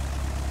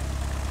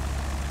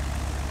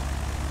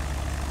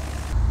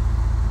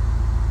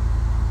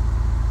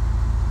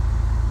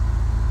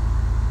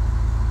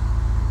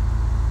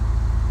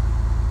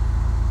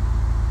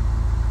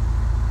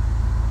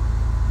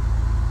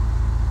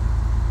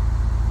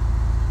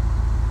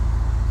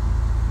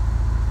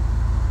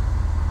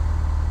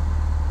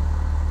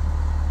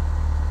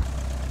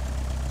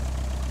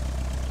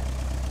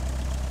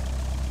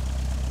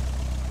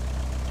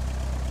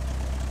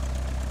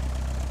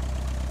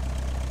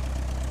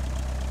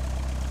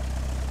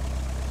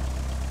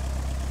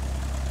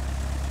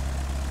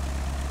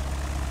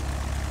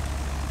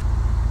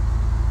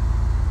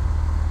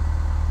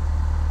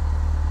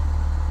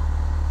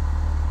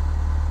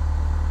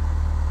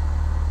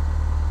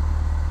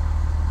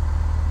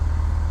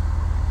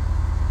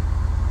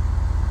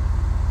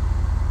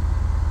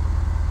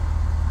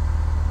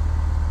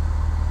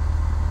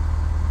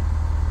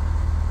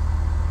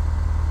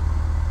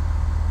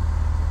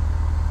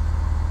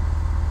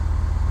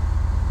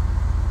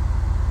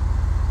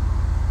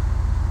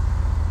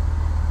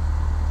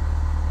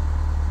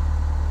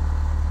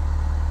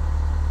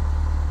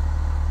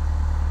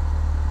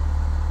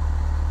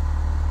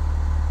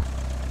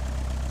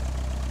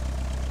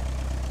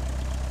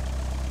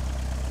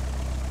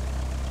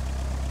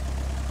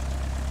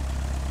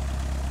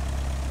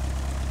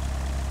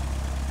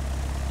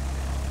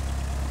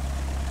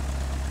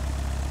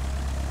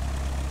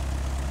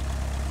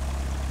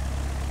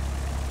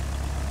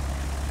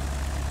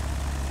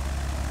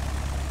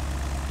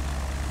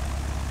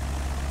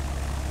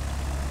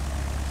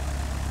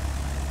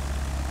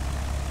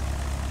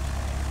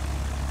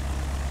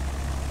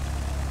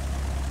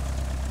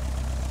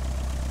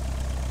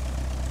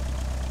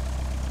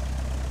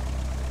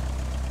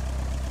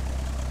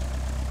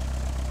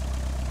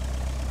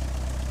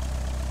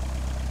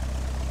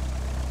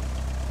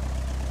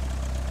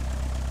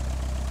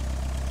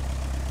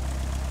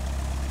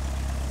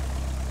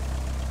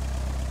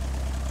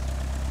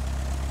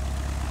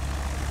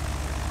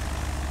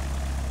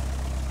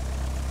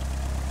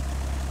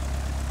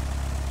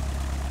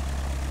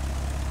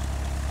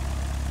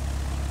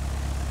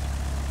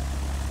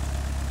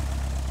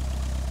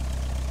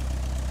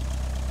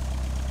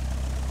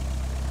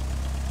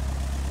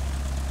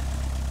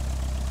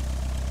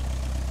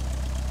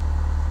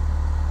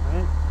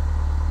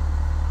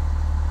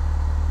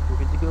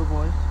 Go,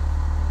 boys.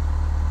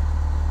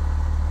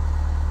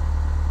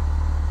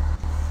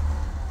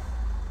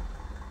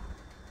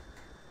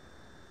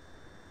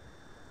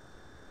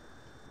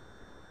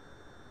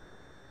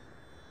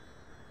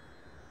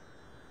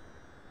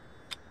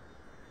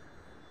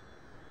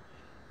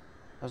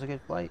 That was a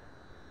good flight.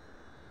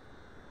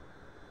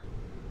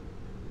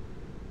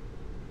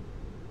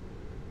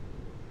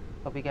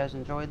 Hope you guys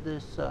enjoyed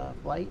this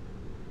flight.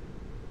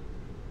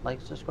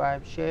 Like,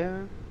 subscribe,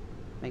 share.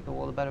 Make the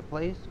world a better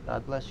place.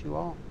 God bless you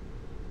all.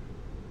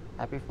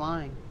 Happy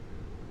flying.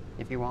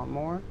 If you want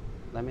more,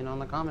 let me know in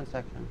the comment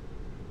section.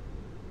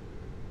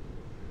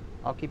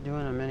 I'll keep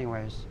doing them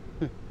anyways.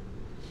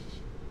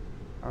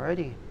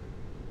 Alrighty.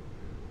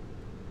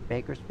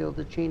 Bakersfield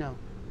to Chino,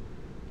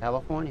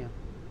 California,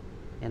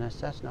 in a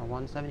Cessna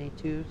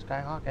 172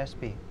 Skyhawk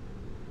SP.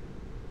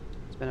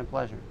 It's been a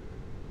pleasure.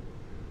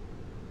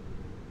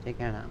 Take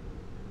care now.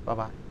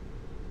 Bye-bye.